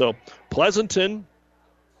bounds. So Pleasanton,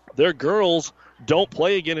 their girls don't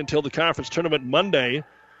play again until the conference tournament Monday.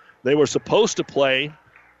 They were supposed to play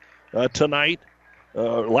tonight,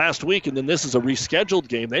 last week, and then this is a rescheduled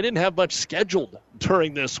game. They didn't have much scheduled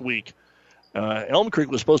during this week. Elm Creek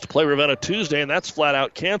was supposed to play Ravenna Tuesday, and that's flat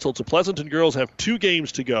out canceled. So Pleasanton girls have 2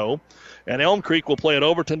 games to go, and Elm Creek will play at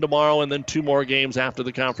Overton tomorrow, and then 2 more games after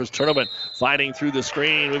the conference tournament. Fighting through the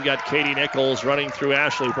screen, we've got Katie Nichols running through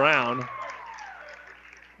Ashley Brown.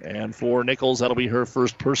 And for Nichols, that'll be her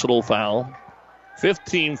first personal foul.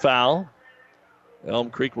 15 foul. Elm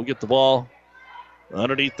Creek will get the ball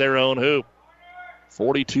underneath their own hoop.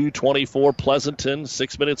 42-24 Pleasanton.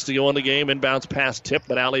 6 minutes to go in the game. Inbounds pass tip,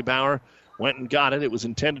 but Allie Bauer went and got it. It was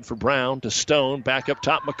intended for Brown to Stone. Back up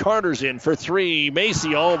top. McCarter's in for 3.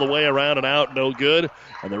 Macy all the way around and out. No good.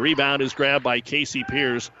 And the rebound is grabbed by Casey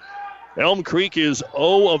Pierce. Elm Creek is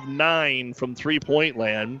 0 of 9 from three-point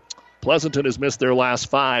land. Pleasanton has missed their last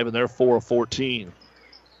 5, and they're 4 of 14.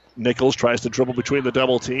 Nichols tries to dribble between the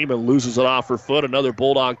double team and loses it off her foot. Another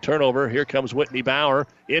Bulldog turnover. Here comes Whitney Bauer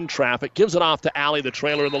in traffic. Gives it off to Allie. The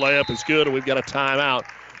trailer in the layup is good, and we've got a timeout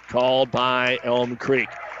called by Elm Creek.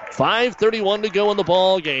 5:31 to go in the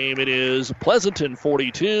ball game. It is Pleasanton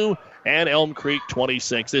 42, and Elm Creek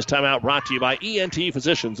 26. This timeout brought to you by ENT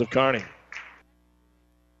Physicians of Kearney.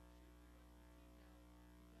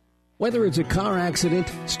 Whether it's a car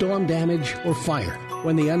accident, storm damage, or fire,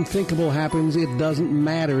 when the unthinkable happens, it doesn't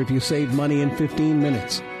matter if you save money in 15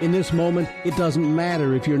 minutes. In this moment, it doesn't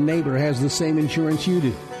matter if your neighbor has the same insurance you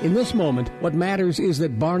do. In this moment, what matters is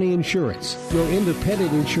that Barney Insurance, your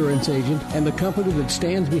independent insurance agent, and the company that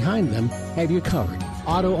stands behind them have you covered.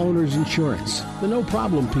 Auto Owners Insurance, the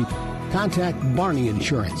no-problem people. Contact Barney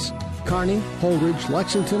Insurance. Kearney, Holdridge,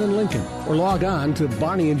 Lexington, and Lincoln. Or log on to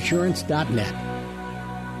barneyinsurance.net.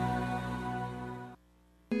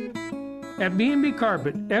 At B&B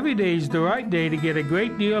Carpet, every day is the right day to get a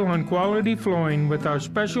great deal on quality flooring with our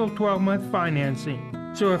special 12-month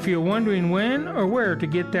financing. So if you're wondering when or where to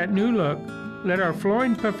get that new look, let our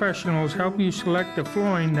flooring professionals help you select the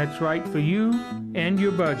flooring that's right for you and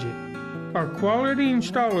your budget. Our quality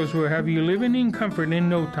installers will have you living in comfort in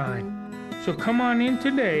no time. So come on in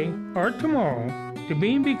today or tomorrow to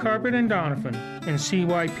B&B Carpet in Donovan and see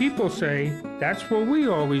why people say that's where we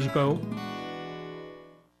always go.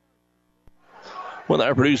 With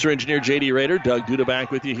our producer engineer J.D. Rader, Doug Duda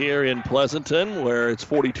back with you here in Pleasanton, where it's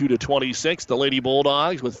 42-26. The Lady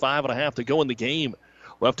Bulldogs with 5.5 to go in the game.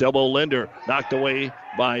 Left elbow Linder knocked away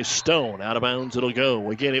by Stone. Out of bounds it'll go.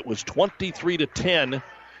 Again, it was 23-10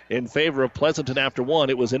 in favor of Pleasanton after one.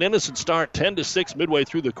 It was an innocent start, 10-6 midway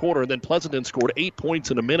through the quarter, and then Pleasanton scored 8 points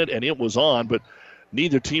in a minute, and it was on, but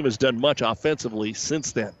neither team has done much offensively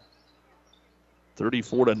since then.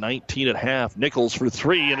 34-19 at half. Nichols for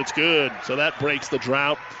three, and it's good. So that breaks the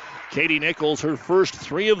drought. Katie Nichols, her first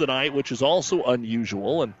three of the night, which is also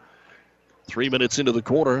unusual. And 3 minutes into the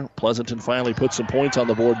quarter, Pleasanton finally put some points on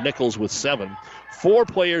the board. Nichols with 7. 4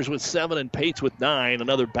 players with 7 and Pates with 9.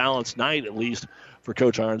 Another balanced night, at least, for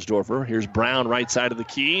Coach Arnsdorfer. Here's Brown right side of the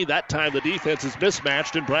key. That time the defense is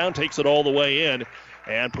mismatched, and Brown takes it all the way in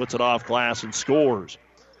and puts it off glass and scores.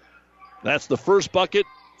 That's the first bucket.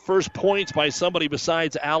 First points by somebody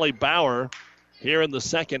besides Allie Bauer here in the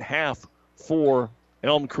second half for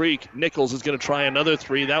Elm Creek. Nichols is going to try another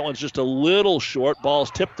three. That one's just a little short. Ball's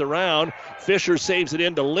tipped around. Fisher saves it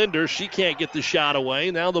into Linder. She can't get the shot away.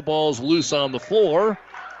 Now the ball's loose on the floor,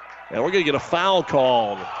 and we're going to get a foul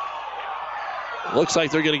called. Looks like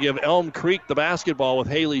they're going to give Elm Creek the basketball with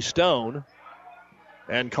Haley Stone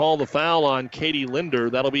and call the foul on Katie Linder.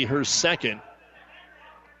 That'll be her second.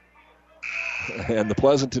 And the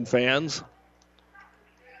Pleasanton fans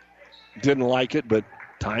didn't like it, but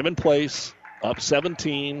time and place. Up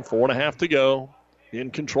 17, 4.5 to go.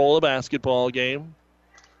 In control of the basketball game.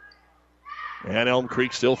 And Elm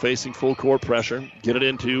Creek still facing full court pressure. Get it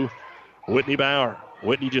into Whitney Bauer.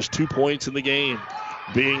 Whitney just 2 points in the game.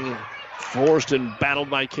 Being forced and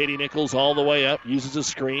battled by Katie Nichols all the way up. Uses a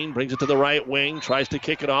screen, brings it to the right wing, tries to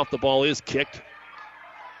kick it off. The ball is kicked.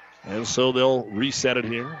 And so they'll reset it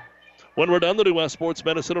here. When we're done, the New West Sports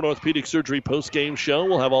Medicine and Orthopedic Surgery post-game show.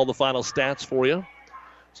 We'll have all the final stats for you.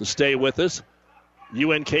 So stay with us.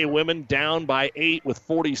 UNK women down by 8 with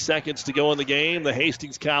 40 seconds to go in the game. The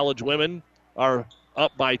Hastings College women are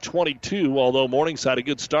up by 22, although Morningside a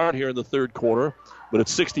good start here in the third quarter. But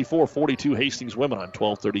it's 64-42 Hastings women on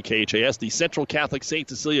 1230 KHAS. The Central Catholic St.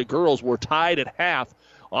 Cecilia girls were tied at half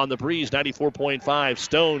on the breeze, 94.5.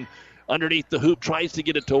 Stone underneath the hoop tries to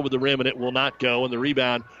get it over the rim, and it will not go. And the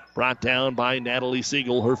rebound brought down by Natalie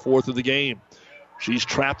Siegel, her fourth of the game. She's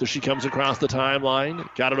trapped as she comes across the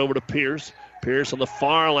timeline. Got it over to Pierce. Pierce on the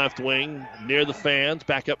far left wing near the fans.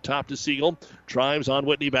 Back up top to Siegel. Drives on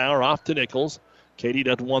Whitney Bauer off to Nichols. Katie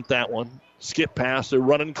doesn't want that one. Skip pass. They're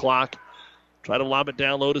running clock. Try to lob it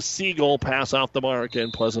down low to Siegel. Pass off the mark,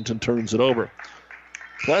 and Pleasanton turns it over.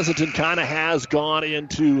 Pleasanton kind of has gone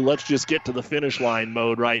into let's just get to the finish line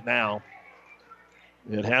mode right now.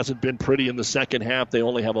 It hasn't been pretty in the second half. They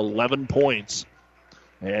only have 11 points.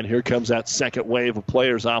 And here comes that second wave of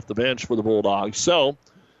players off the bench for the Bulldogs. So,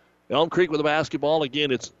 Elm Creek with the basketball.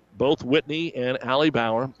 Again, it's both Whitney and Allie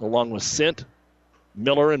Bauer, along with Sint,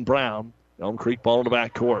 Miller, and Brown. Elm Creek ball in the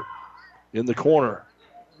backcourt. In the corner.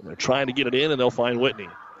 They're trying to get it in, and they'll find Whitney.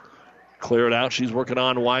 Clear it out. She's working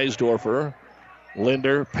on Weisdorfer.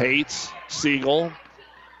 Linder, Pates, Siegel.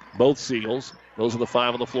 Both Siegels. Those are the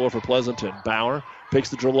 5 on the floor for Pleasanton. Bauer picks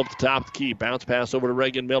the dribble up the top of the key. Bounce pass over to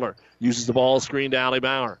Reagan Miller. Uses the ball screen to Allie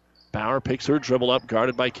Bauer. Bauer picks her dribble up,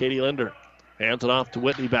 guarded by Katie Linder. Hands it off to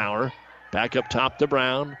Whitney Bauer. Back up top to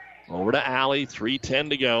Brown. Over to Allie. 3:10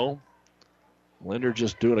 to go. Linder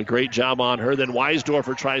just doing a great job on her. Then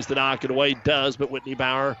Weisdorfer tries to knock it away. Does, but Whitney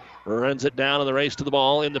Bauer runs it down in the race to the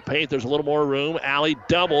ball. In the paint, there's a little more room. Allie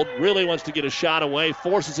doubled. Really wants to get a shot away.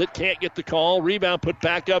 Forces it. Can't get the call. Rebound put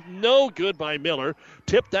back up. No good by Miller.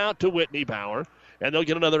 Tipped out to Whitney Bauer. And they'll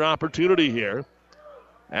get another opportunity here.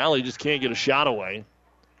 Allie just can't get a shot away.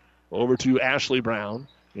 Over to Ashley Brown.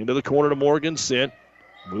 Into the corner to Morgan Sint.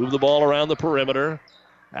 Move the ball around the perimeter.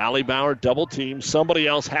 Allie Bauer double team. Somebody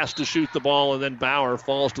else has to shoot the ball, and then Bauer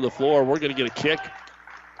falls to the floor. We're going to get a kick.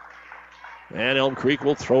 And Elm Creek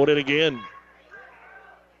will throw it in again.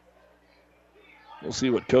 We'll see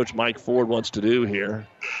what Coach Mike Ford wants to do here.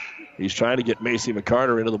 He's trying to get Macy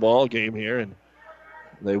McCarter into the ball game here, and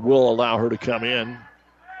they will allow her to come in.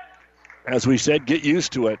 As we said, get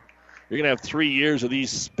used to it. You're going to have 3 years of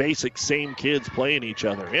these basic same kids playing each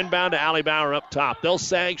other. Inbound to Allie Bauer up top. They'll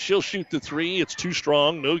sag. She'll shoot the three. It's too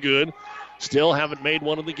strong. No good. Still haven't made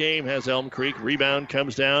one in the game, has Elm Creek. Rebound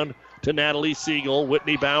comes down to Natalie Siegel.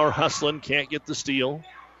 Whitney Bauer hustling. Can't get the steal.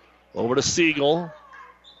 Over to Siegel.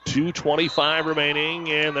 2:25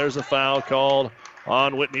 remaining, and there's a foul called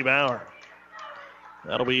on Whitney Bauer.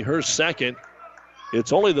 That'll be her second.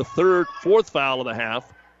 It's only the fourth foul of the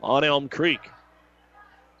half on Elm Creek.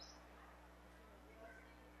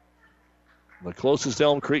 The closest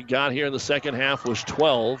Elm Creek got here in the second half was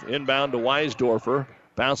 12. Inbound to Weisdorfer.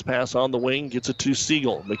 Bounce pass on the wing. Gets it to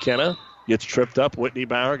Siegel. McKenna gets tripped up. Whitney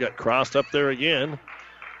Bauer got crossed up there again.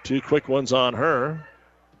 2 quick ones on her.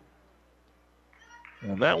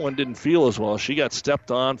 And that one didn't feel as well. She got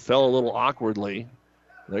stepped on, fell a little awkwardly.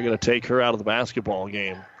 They're going to take her out of the basketball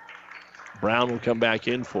game. Brown will come back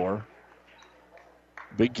in for her.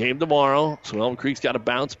 Big game tomorrow, so Elm Creek's got to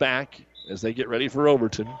bounce back as they get ready for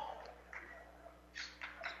Overton.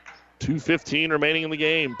 2:15 remaining in the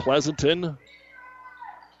game. Pleasanton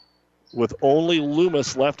with only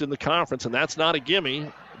Loomis left in the conference, and that's not a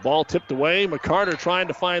gimme. Ball tipped away. McCarter trying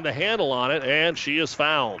to find the handle on it, and she is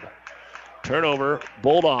fouled. Turnover,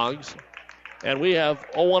 Bulldogs, and we have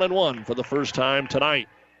a 1-and-1 for the first time tonight.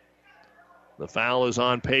 The foul is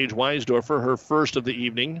on Paige Weisdorfer, her first of the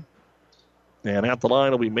evening. And at the line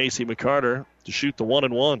will be Macy McCarter to shoot the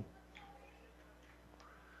 1-and-1.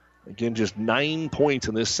 Again, just 9 points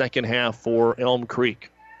in this second half for Elm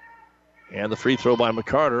Creek. And the free throw by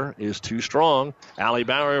McCarter is too strong. Allie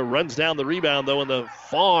Bauer runs down the rebound, though, in the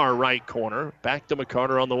far right corner. Back to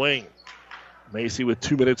McCarter on the wing. Macy with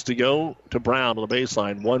 2 minutes to go to Brown on the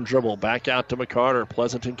baseline. One dribble, back out to McCarter.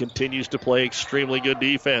 Pleasanton continues to play extremely good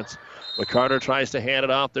defense. McCarter tries to hand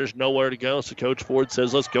it off. There's nowhere to go, so Coach Ford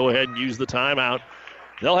says, let's go ahead and use the timeout.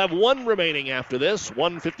 They'll have one remaining after this.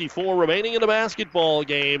 1:54 remaining in the basketball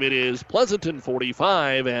game. It is Pleasanton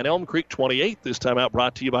 45 and Elm Creek 28. This timeout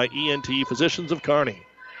brought to you by ENT Physicians of Kearney.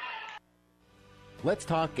 Let's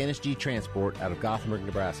talk NSG Transport out of Gothenburg,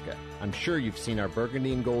 Nebraska. I'm sure you've seen our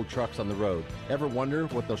burgundy and gold trucks on the road. Ever wonder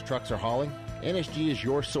what those trucks are hauling? NSG is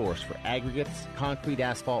your source for aggregates, concrete,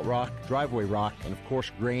 asphalt rock, driveway rock, and of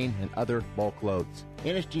course grain and other bulk loads.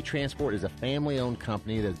 NSG Transport is a family-owned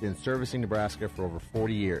company that has been servicing Nebraska for over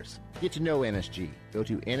 40 years. Get to know NSG. Go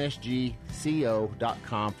to nsgco.com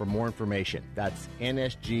for more information. That's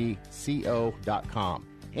nsgco.com.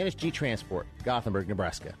 NSG Transport, Gothenburg,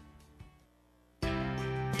 Nebraska.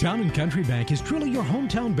 Town & Country Bank is truly your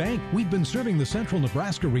hometown bank. We've been serving the central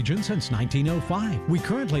Nebraska region since 1905. We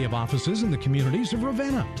currently have offices in the communities of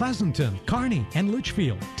Ravenna, Pleasanton, Kearney, and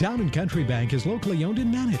Litchfield. Town & Country Bank is locally owned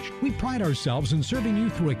and managed. We pride ourselves in serving you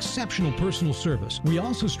through exceptional personal service. We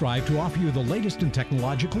also strive to offer you the latest in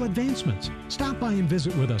technological advancements. Stop by and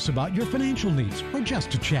visit with us about your financial needs or just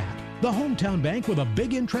to chat. The hometown bank with a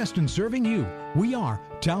big interest in serving you. We are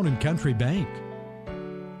Town & Country Bank.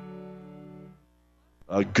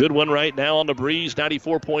 A good one right now on the breeze,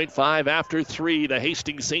 94.5 after 3. The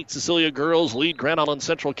Hastings St. Cecilia girls lead Grand Island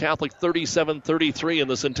Central Catholic 37-33 in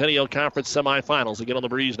the Centennial Conference semifinals. Again on the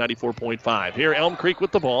breeze, 94.5. Here, Elm Creek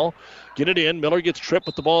with the ball. Get it in. Miller gets tripped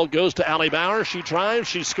with the ball. Goes to Allie Bauer. She drives.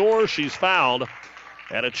 She scores. She's fouled.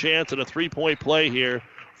 And a chance at a three-point play here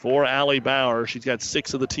for Allie Bauer. She's got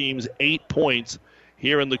 6 of the team's 8 points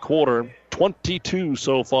here in the quarter. 22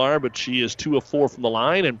 so far, but she is 2 of 4 from the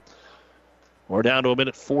line. And we're down to a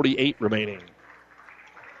minute 48 remaining.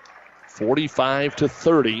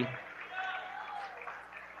 45-30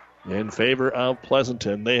 in favor of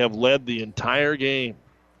Pleasanton. They have led the entire game.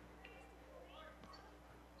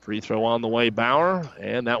 Free throw on the way, Bauer,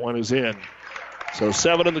 and that one is in. So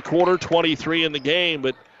 7 in the quarter, 23 in the game,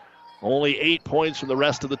 but only 8 points from the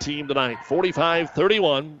rest of the team tonight.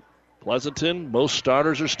 45-31. Pleasanton, most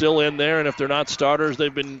starters are still in there, and if they're not starters,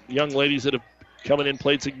 they've been young ladies that have coming in,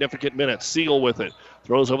 played significant minutes. Siegel with it.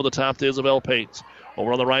 Throws over the top to Isabel Pates.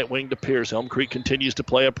 Over on the right wing to Pierce. Elm Creek continues to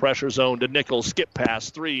play a pressure zone to Nichols. Skip pass,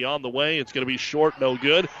 3 on the way. It's going to be short, no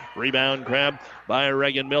good. Rebound grab by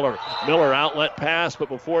Reagan Miller. Miller outlet pass, but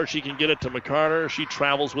before she can get it to McCarter, she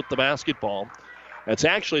travels with the basketball. That's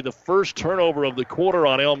actually the first turnover of the quarter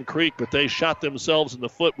on Elm Creek, but they shot themselves in the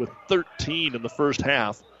foot with 13 in the first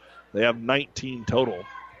half. They have 19 total.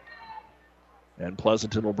 And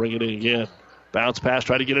Pleasanton will bring it in again. Bounce pass,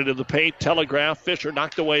 try to get it into the paint. Telegraph, Fisher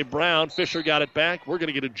knocked away Brown. Fisher got it back. We're going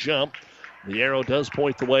to get a jump. The arrow does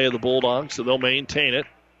point the way of the Bulldogs, so they'll maintain it.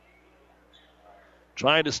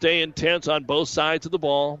 Trying to stay intense on both sides of the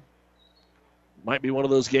ball. Might be one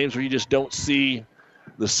of those games where you just don't see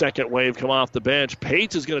the second wave come off the bench.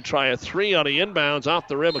 Pates is going to try a 3 on the inbounds off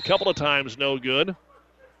the rim a couple of times, no good.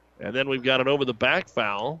 And then we've got an over-the-back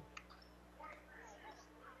foul.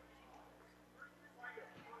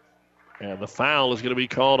 And the foul is going to be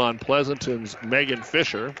called on Pleasanton's Megan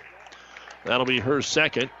Fisher. That'll be her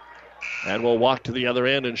second. And we'll walk to the other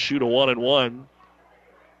end and shoot a 1-and-1.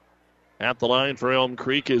 At the line for Elm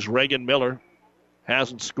Creek is Reagan Miller.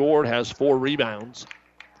 Hasn't scored, has 4 rebounds.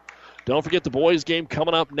 Don't forget the boys' game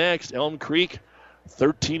coming up next. Elm Creek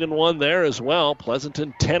 13-1 there as well.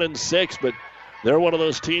 Pleasanton 10-6, but they're one of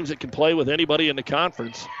those teams that can play with anybody in the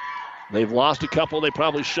conference. They've lost a couple they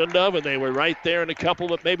probably shouldn't have, and they were right there in a couple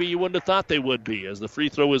that maybe you wouldn't have thought they would be, as the free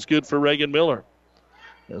throw was good for Reagan Miller.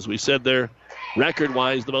 As we said, they're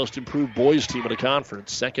record-wise the most improved boys team in the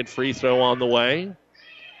conference. Second free throw on the way,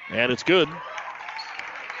 and it's good.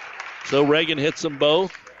 So Reagan hits them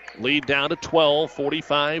both. Lead down to 12,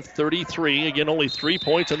 45-33. Again, only 3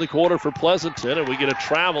 points in the quarter for Pleasanton, and we get a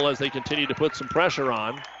travel as they continue to put some pressure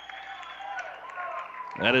on.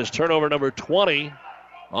 That is turnover number 20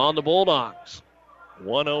 on the Bulldogs.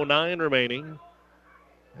 1:09 remaining.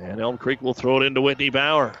 And Elm Creek will throw it into Whitney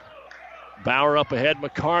Bauer. Bauer up ahead,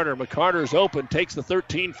 McCarter. McCarter's open, takes the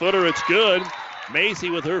 13-footer. It's good. Macy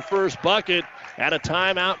with her first bucket. At a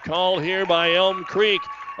timeout called here by Elm Creek.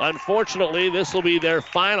 Unfortunately, this will be their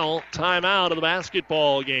final timeout of the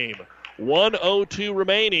basketball game. 1:02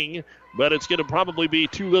 remaining, but it's going to probably be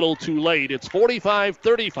too little too late. It's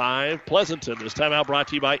 45-35 Pleasanton. This timeout brought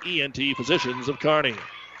to you by ENT Physicians of Kearney.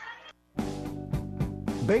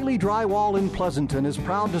 Bailey Drywall in Pleasanton is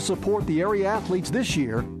proud to support the area athletes this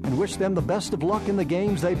year and wish them the best of luck in the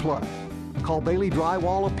games they play. Call Bailey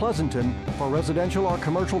Drywall of Pleasanton for residential or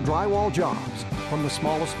commercial drywall jobs. From the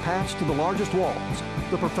smallest patch to the largest walls,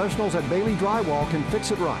 the professionals at Bailey Drywall can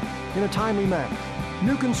fix it right in a timely manner.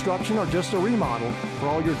 New construction or just a remodel, for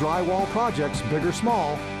all your drywall projects, big or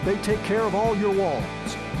small, they take care of all your walls.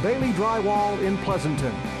 Bailey Drywall in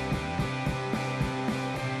Pleasanton.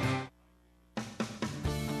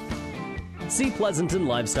 See Pleasanton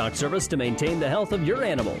Livestock Service to maintain the health of your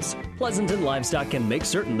animals. Pleasanton Livestock can make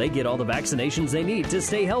certain they get all the vaccinations they need to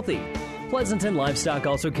stay healthy. Pleasanton Livestock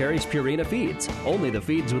also carries Purina feeds, only the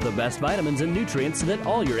feeds with the best vitamins and nutrients that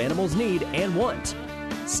all your animals need and want.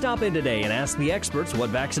 Stop in today and ask the experts what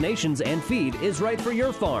vaccinations and feed is right for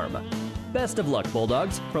your farm. Best of luck,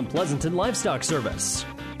 Bulldogs, from Pleasanton Livestock Service.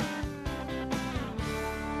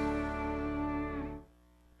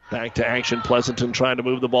 Back to action. Pleasanton trying to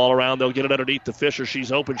move the ball around. They'll get it underneath to Fisher.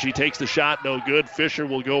 She's open. She takes the shot. No good. Fisher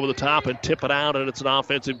will go over the top and tip it out, and it's an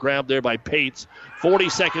offensive grab there by Pates. 40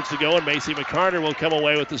 seconds to go, and Macy McCarter will come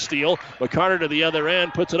away with the steal. McCarter to the other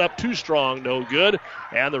end. Puts it up too strong. No good.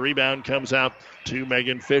 And the rebound comes out to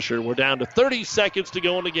Megan Fisher. We're down to 30 seconds to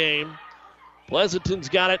go in the game. Pleasanton's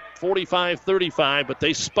got it 45-35, but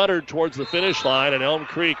they sputtered towards the finish line, and Elm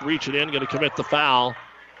Creek reaching in, going to commit the foul.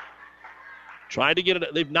 Tried to get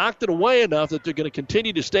it. They've knocked it away enough that they're going to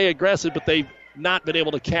continue to stay aggressive, but they've not been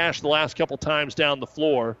able to cash the last couple times down the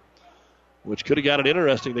floor, which could have got it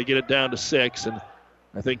interesting. They get it down to 6, and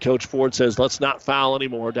I think Coach Ford says, let's not foul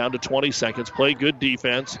anymore. Down to 20 seconds. Play good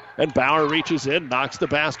defense. And Bauer reaches in, knocks the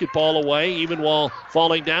basketball away. Even while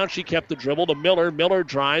falling down, she kept the dribble to Miller. Miller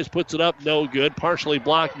drives, puts it up, no good. Partially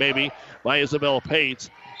blocked maybe by Isabel Pates.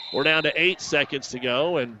 We're down to 8 seconds to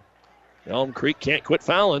go, and Elm Creek can't quit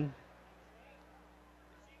fouling.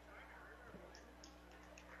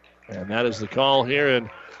 And that is the call here, and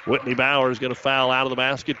Whitney Bauer is going to foul out of the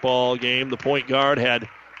basketball game. The point guard had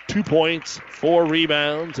 2 points, 4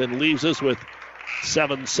 rebounds, and leaves us with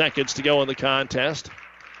 7 seconds to go in the contest.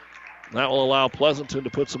 That will allow Pleasanton to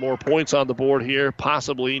put some more points on the board here.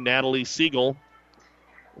 Possibly Natalie Siegel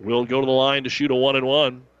will go to the line to shoot a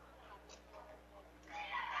 1-and-1.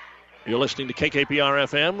 You're listening to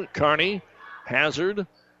KKPR-FM, Kearney, Hazard,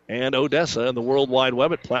 and Odessa and the World Wide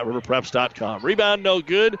Web at PlatteRiverPreps.com. Rebound no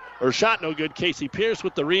good, or shot no good. Casey Pierce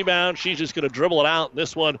with the rebound. She's just going to dribble it out.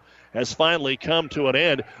 This one has finally come to an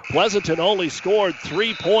end. Pleasanton only scored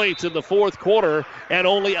 3 points in the fourth quarter and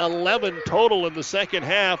only 11 total in the second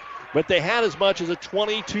half, but they had as much as a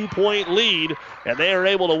 22-point lead, and they are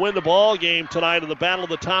able to win the ball game tonight in the battle of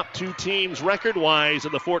the top two teams record-wise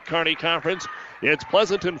in the Fort Kearney Conference. It's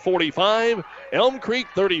Pleasanton 45, Elm Creek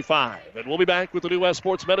 35. And we'll be back with the New West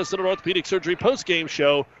Sports Medicine and Orthopedic Surgery postgame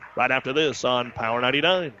show right after this on Power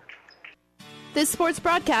 99. This sports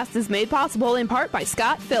broadcast is made possible in part by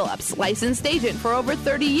Scott Phillips, licensed agent for over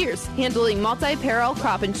 30 years, handling multi-peril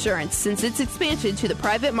crop insurance since its expansion to the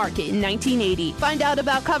private market in 1980. Find out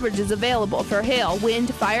about coverages available for hail,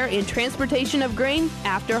 wind, fire, and transportation of grain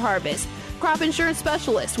after harvest. Crop insurance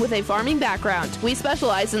specialist with a farming background. We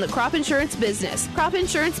specialize in the crop insurance business. Crop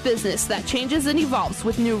insurance business that changes and evolves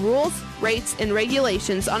with new rules, rates, and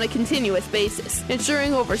regulations on a continuous basis,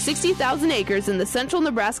 insuring over 60,000 acres in the central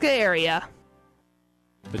Nebraska area.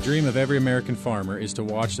 The dream of every American farmer is to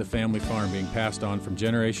watch the family farm being passed on from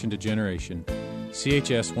generation to generation.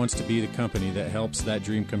 CHS wants to be the company that helps that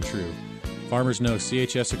dream come true. Farmers know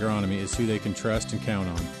CHS Agronomy is who they can trust and count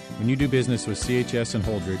on. When you do business with CHS and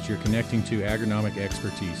Holdridge, you're connecting to agronomic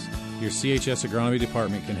expertise. Your CHS Agronomy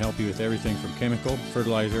department can help you with everything from chemical,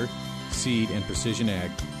 fertilizer, seed, and precision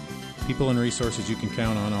ag. People and resources you can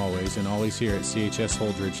count on always, and always here at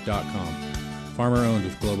chsholdridge.com. Farmer owned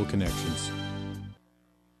with global connections.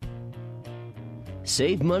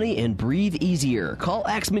 Save money and breathe easier. Call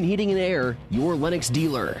Axman Heating and Air, your Lennox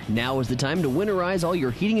dealer. Now is the time to winterize all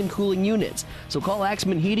your heating and cooling units. So call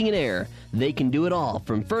Axman Heating and Air. They can do it all,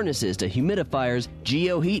 from furnaces to humidifiers,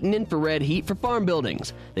 geo-heat and infrared heat for farm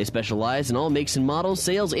buildings. They specialize in all makes and models,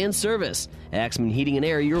 sales, and service. Axman Heating and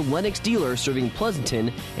Air, your Lennox dealer, serving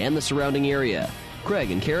Pleasanton and the surrounding area.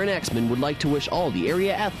 Craig and Karen Axman would like to wish all the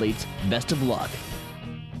area athletes best of luck.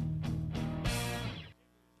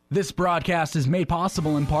 This broadcast is made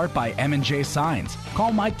possible in part by M&J Signs.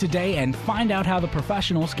 Call Mike today and find out how the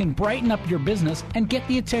professionals can brighten up your business and get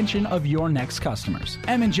the attention of your next customers.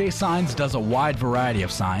 M&J Signs does a wide variety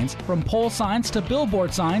of signs, from pole signs to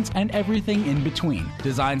billboard signs and everything in between.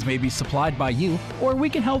 Designs may be supplied by you, or we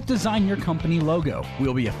can help design your company logo.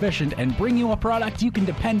 We'll be efficient and bring you a product you can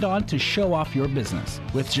depend on to show off your business.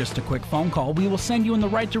 With just a quick phone call, we will send you in the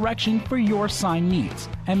right direction for your sign needs.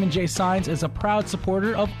 M&J Signs is a proud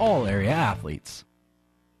supporter of all area athletes.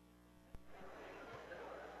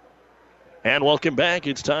 And welcome back.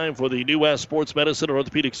 It's time for the New West Sports Medicine and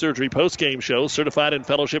Orthopedic Surgery postgame show. Certified and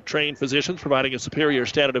fellowship-trained physicians providing a superior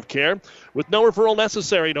standard of care with no referral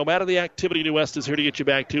necessary. No matter the activity, New West is here to get you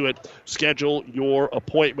back to it. Schedule your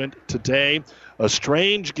appointment today. A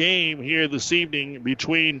strange game here this evening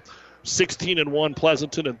between 16-1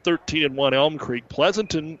 Pleasanton and 13-1 Elm Creek.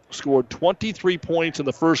 Pleasanton scored 23 points in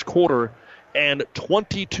the first quarter and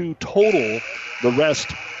 22 total the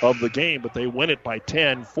rest of the game, but they win it by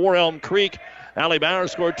 10. For Elm Creek, Allie Bauer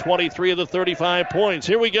scored 23 of the 35 points.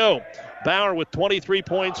 Here we go. Bauer with 23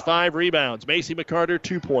 points, 5 rebounds. Macy McCarter,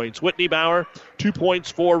 2 points. Whitney Bauer, 2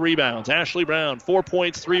 points, 4 rebounds. Ashley Brown, 4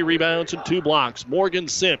 points, 3 rebounds, and 2 blocks. Morgan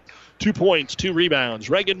Sint, 2 points, 2 rebounds.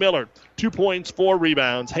 Reagan Miller, 2 points, 4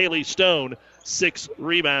 rebounds. Haley Stone, 6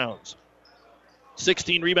 rebounds.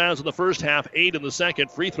 16 rebounds in the first half, 8 in the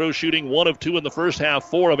second. Free throw shooting, 1 of 2 in the first half,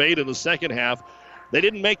 4 of 8 in the second half. They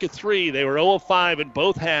didn't make a 3. They were 0 of 5 in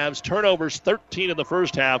both halves. Turnovers, 13 in the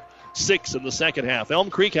first half, 6 in the second half.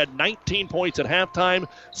 Elm Creek had 19 points at halftime,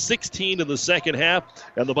 16 in the second half,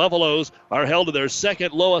 and the Buffaloes are held to their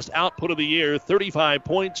second lowest output of the year, 35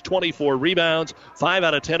 points, 24 rebounds, 5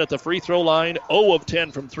 out of 10 at the free throw line, 0 of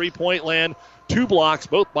 10 from three-point land, 2 blocks,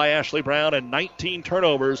 both by Ashley Brown, and 19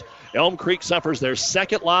 turnovers. Elm Creek suffers their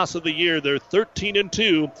second loss of the year. They're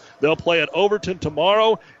 13-2. They'll play at Overton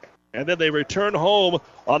tomorrow, and then they return home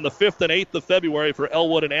on the 5th and 8th of February for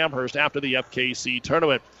Elwood and Amherst after the FKC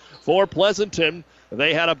tournament. For Pleasanton,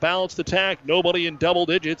 they had a balanced attack. Nobody in double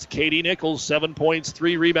digits. Katie Nichols, 7 points,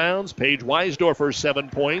 3 rebounds. Paige Weisdorfer, 7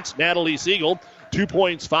 points. Natalie Siegel, 2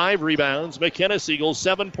 points, 5 rebounds. McKenna Siegel,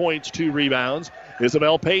 7 points, 2 rebounds.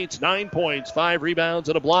 Isabel Pates, 9 points, 5 rebounds,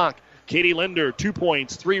 and a block. Katie Linder, 2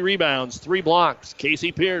 points, 3 rebounds, 3 blocks.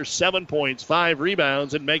 Casey Pierce, 7 points, 5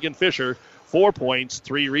 rebounds. And Megan Fisher, 4 points,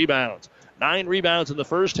 3 rebounds. 9 rebounds in the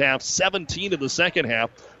first half, 17 in the second half.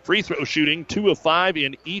 Free throw shooting, 2 of 5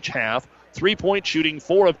 in each half. 3-point shooting,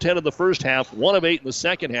 4 of 10 in the first half, 1 of 8 in the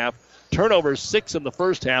second half. Turnovers, 6 in the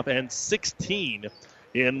first half and 16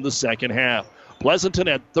 in the second half. Pleasanton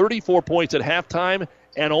had 34 points at halftime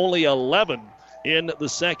and only 11 in the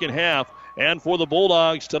second half. And for the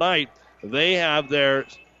Bulldogs tonight, they have their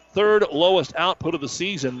third lowest output of the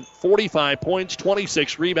season, 45 points,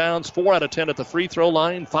 26 rebounds, 4 out of 10 at the free throw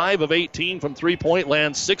line, 5 of 18 from three-point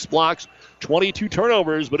land, 6 blocks, 22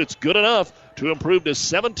 turnovers, but it's good enough to improve to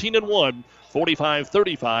 17-1,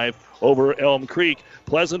 45-35 over Elm Creek.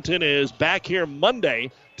 Pleasanton is back here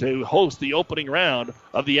Monday to host the opening round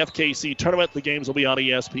of the FKC tournament. The games will be on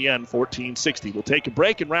ESPN 1460. We'll take a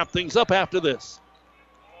break and wrap things up after this.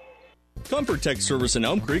 Comfort Tech Service in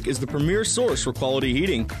Elm Creek is the premier source for quality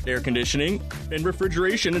heating, air conditioning, and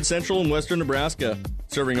refrigeration in central and western Nebraska.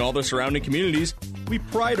 Serving all the surrounding communities, we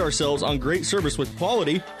pride ourselves on great service with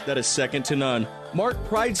quality that is second to none. Mark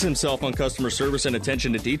prides himself on customer service and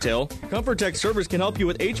attention to detail. Comfort Tech Service can help you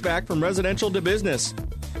with HVAC from residential to business.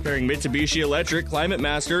 Pairing Mitsubishi Electric, Climate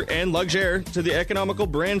Master, and Luxair to the economical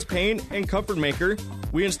brands Pain and Comfort Maker,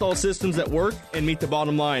 we install systems that work and meet the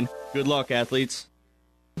bottom line. Good luck, athletes.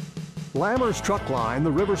 Lammer's Truck Line,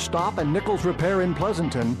 the River Stop, and Nichols Repair in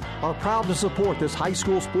Pleasanton are proud to support this high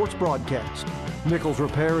school sports broadcast. Nichols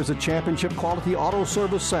Repair is a championship quality auto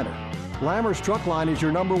service center. Lammer's Truck Line is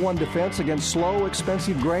your #1 defense against slow,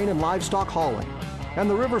 expensive grain and livestock hauling. And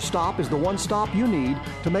the River Stop is the one stop you need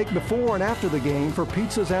to make before and after the game for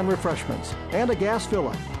pizzas and refreshments, and a gas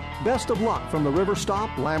fill-up. Best of luck from the River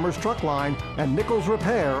Stop, Lammer's Truck Line, and Nichols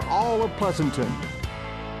Repair, all of Pleasanton.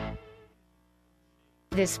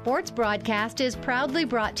 This sports broadcast is proudly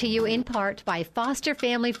brought to you in part by Foster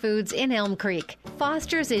Family Foods in Elm Creek.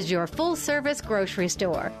 Foster's is your full-service grocery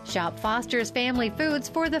store. Shop Foster's Family Foods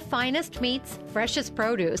for the finest meats, freshest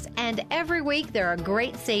produce, and every week there are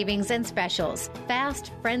great savings and specials.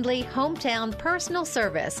 Fast, friendly, hometown personal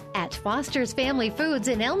service. At Foster's Family Foods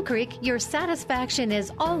in Elm Creek, your satisfaction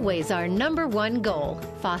is always our #1 goal.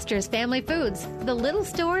 Foster's Family Foods, the little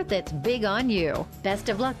store that's big on you. Best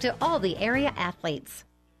of luck to all the area athletes.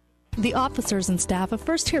 The officers and staff of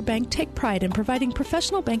First Tier Bank take pride in providing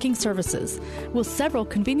professional banking services with several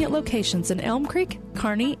convenient locations in Elm Creek,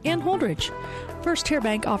 Kearney, and Holdridge. First Tier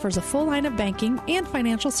Bank offers a full line of banking and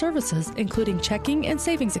financial services, including checking and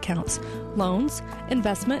savings accounts, loans,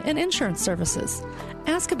 investment, and insurance services.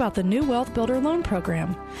 Ask about the new Wealth Builder loan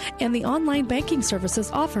program and the online banking services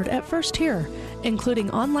offered at First Tier, including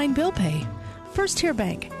online bill pay. First Tier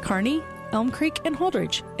Bank, Kearney, Elm Creek, and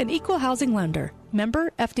Holdridge, an equal housing lender.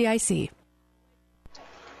 Member FDIC.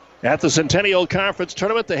 At the Centennial Conference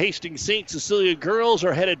Tournament, the Hastings St. Cecilia girls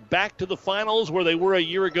are headed back to the finals where they were a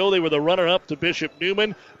year ago. They were the runner-up to Bishop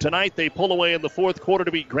Neumann. Tonight, they pull away in the fourth quarter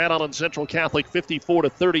to beat Grand Island Central Catholic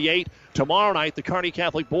 54-38. Tomorrow night, the Kearney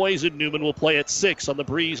Catholic boys in Neumann will play at 6 on the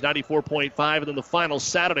Breeze 94.5, and then the finals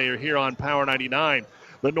Saturday are here on Power 99.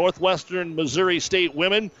 The Northwestern Missouri State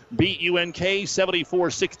women beat UNK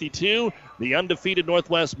 74-62. The undefeated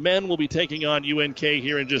Northwest men will be taking on UNK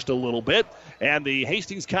here in just a little bit. And the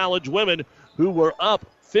Hastings College women, who were up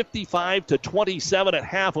 55-27 at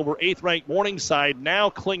half over 8th-ranked Morningside,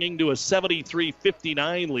 now clinging to a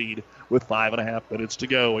 73-59 lead with 5.5 minutes to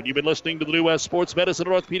go. And you've been listening to the New West Sports Medicine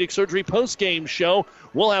and Orthopedic Surgery postgame show.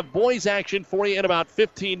 We'll have boys action for you in about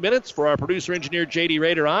 15 minutes. For our producer-engineer, J.D.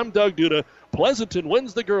 Rader, I'm Doug Duda. Pleasanton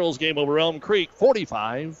wins the girls' game over Elm Creek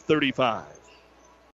 45-35.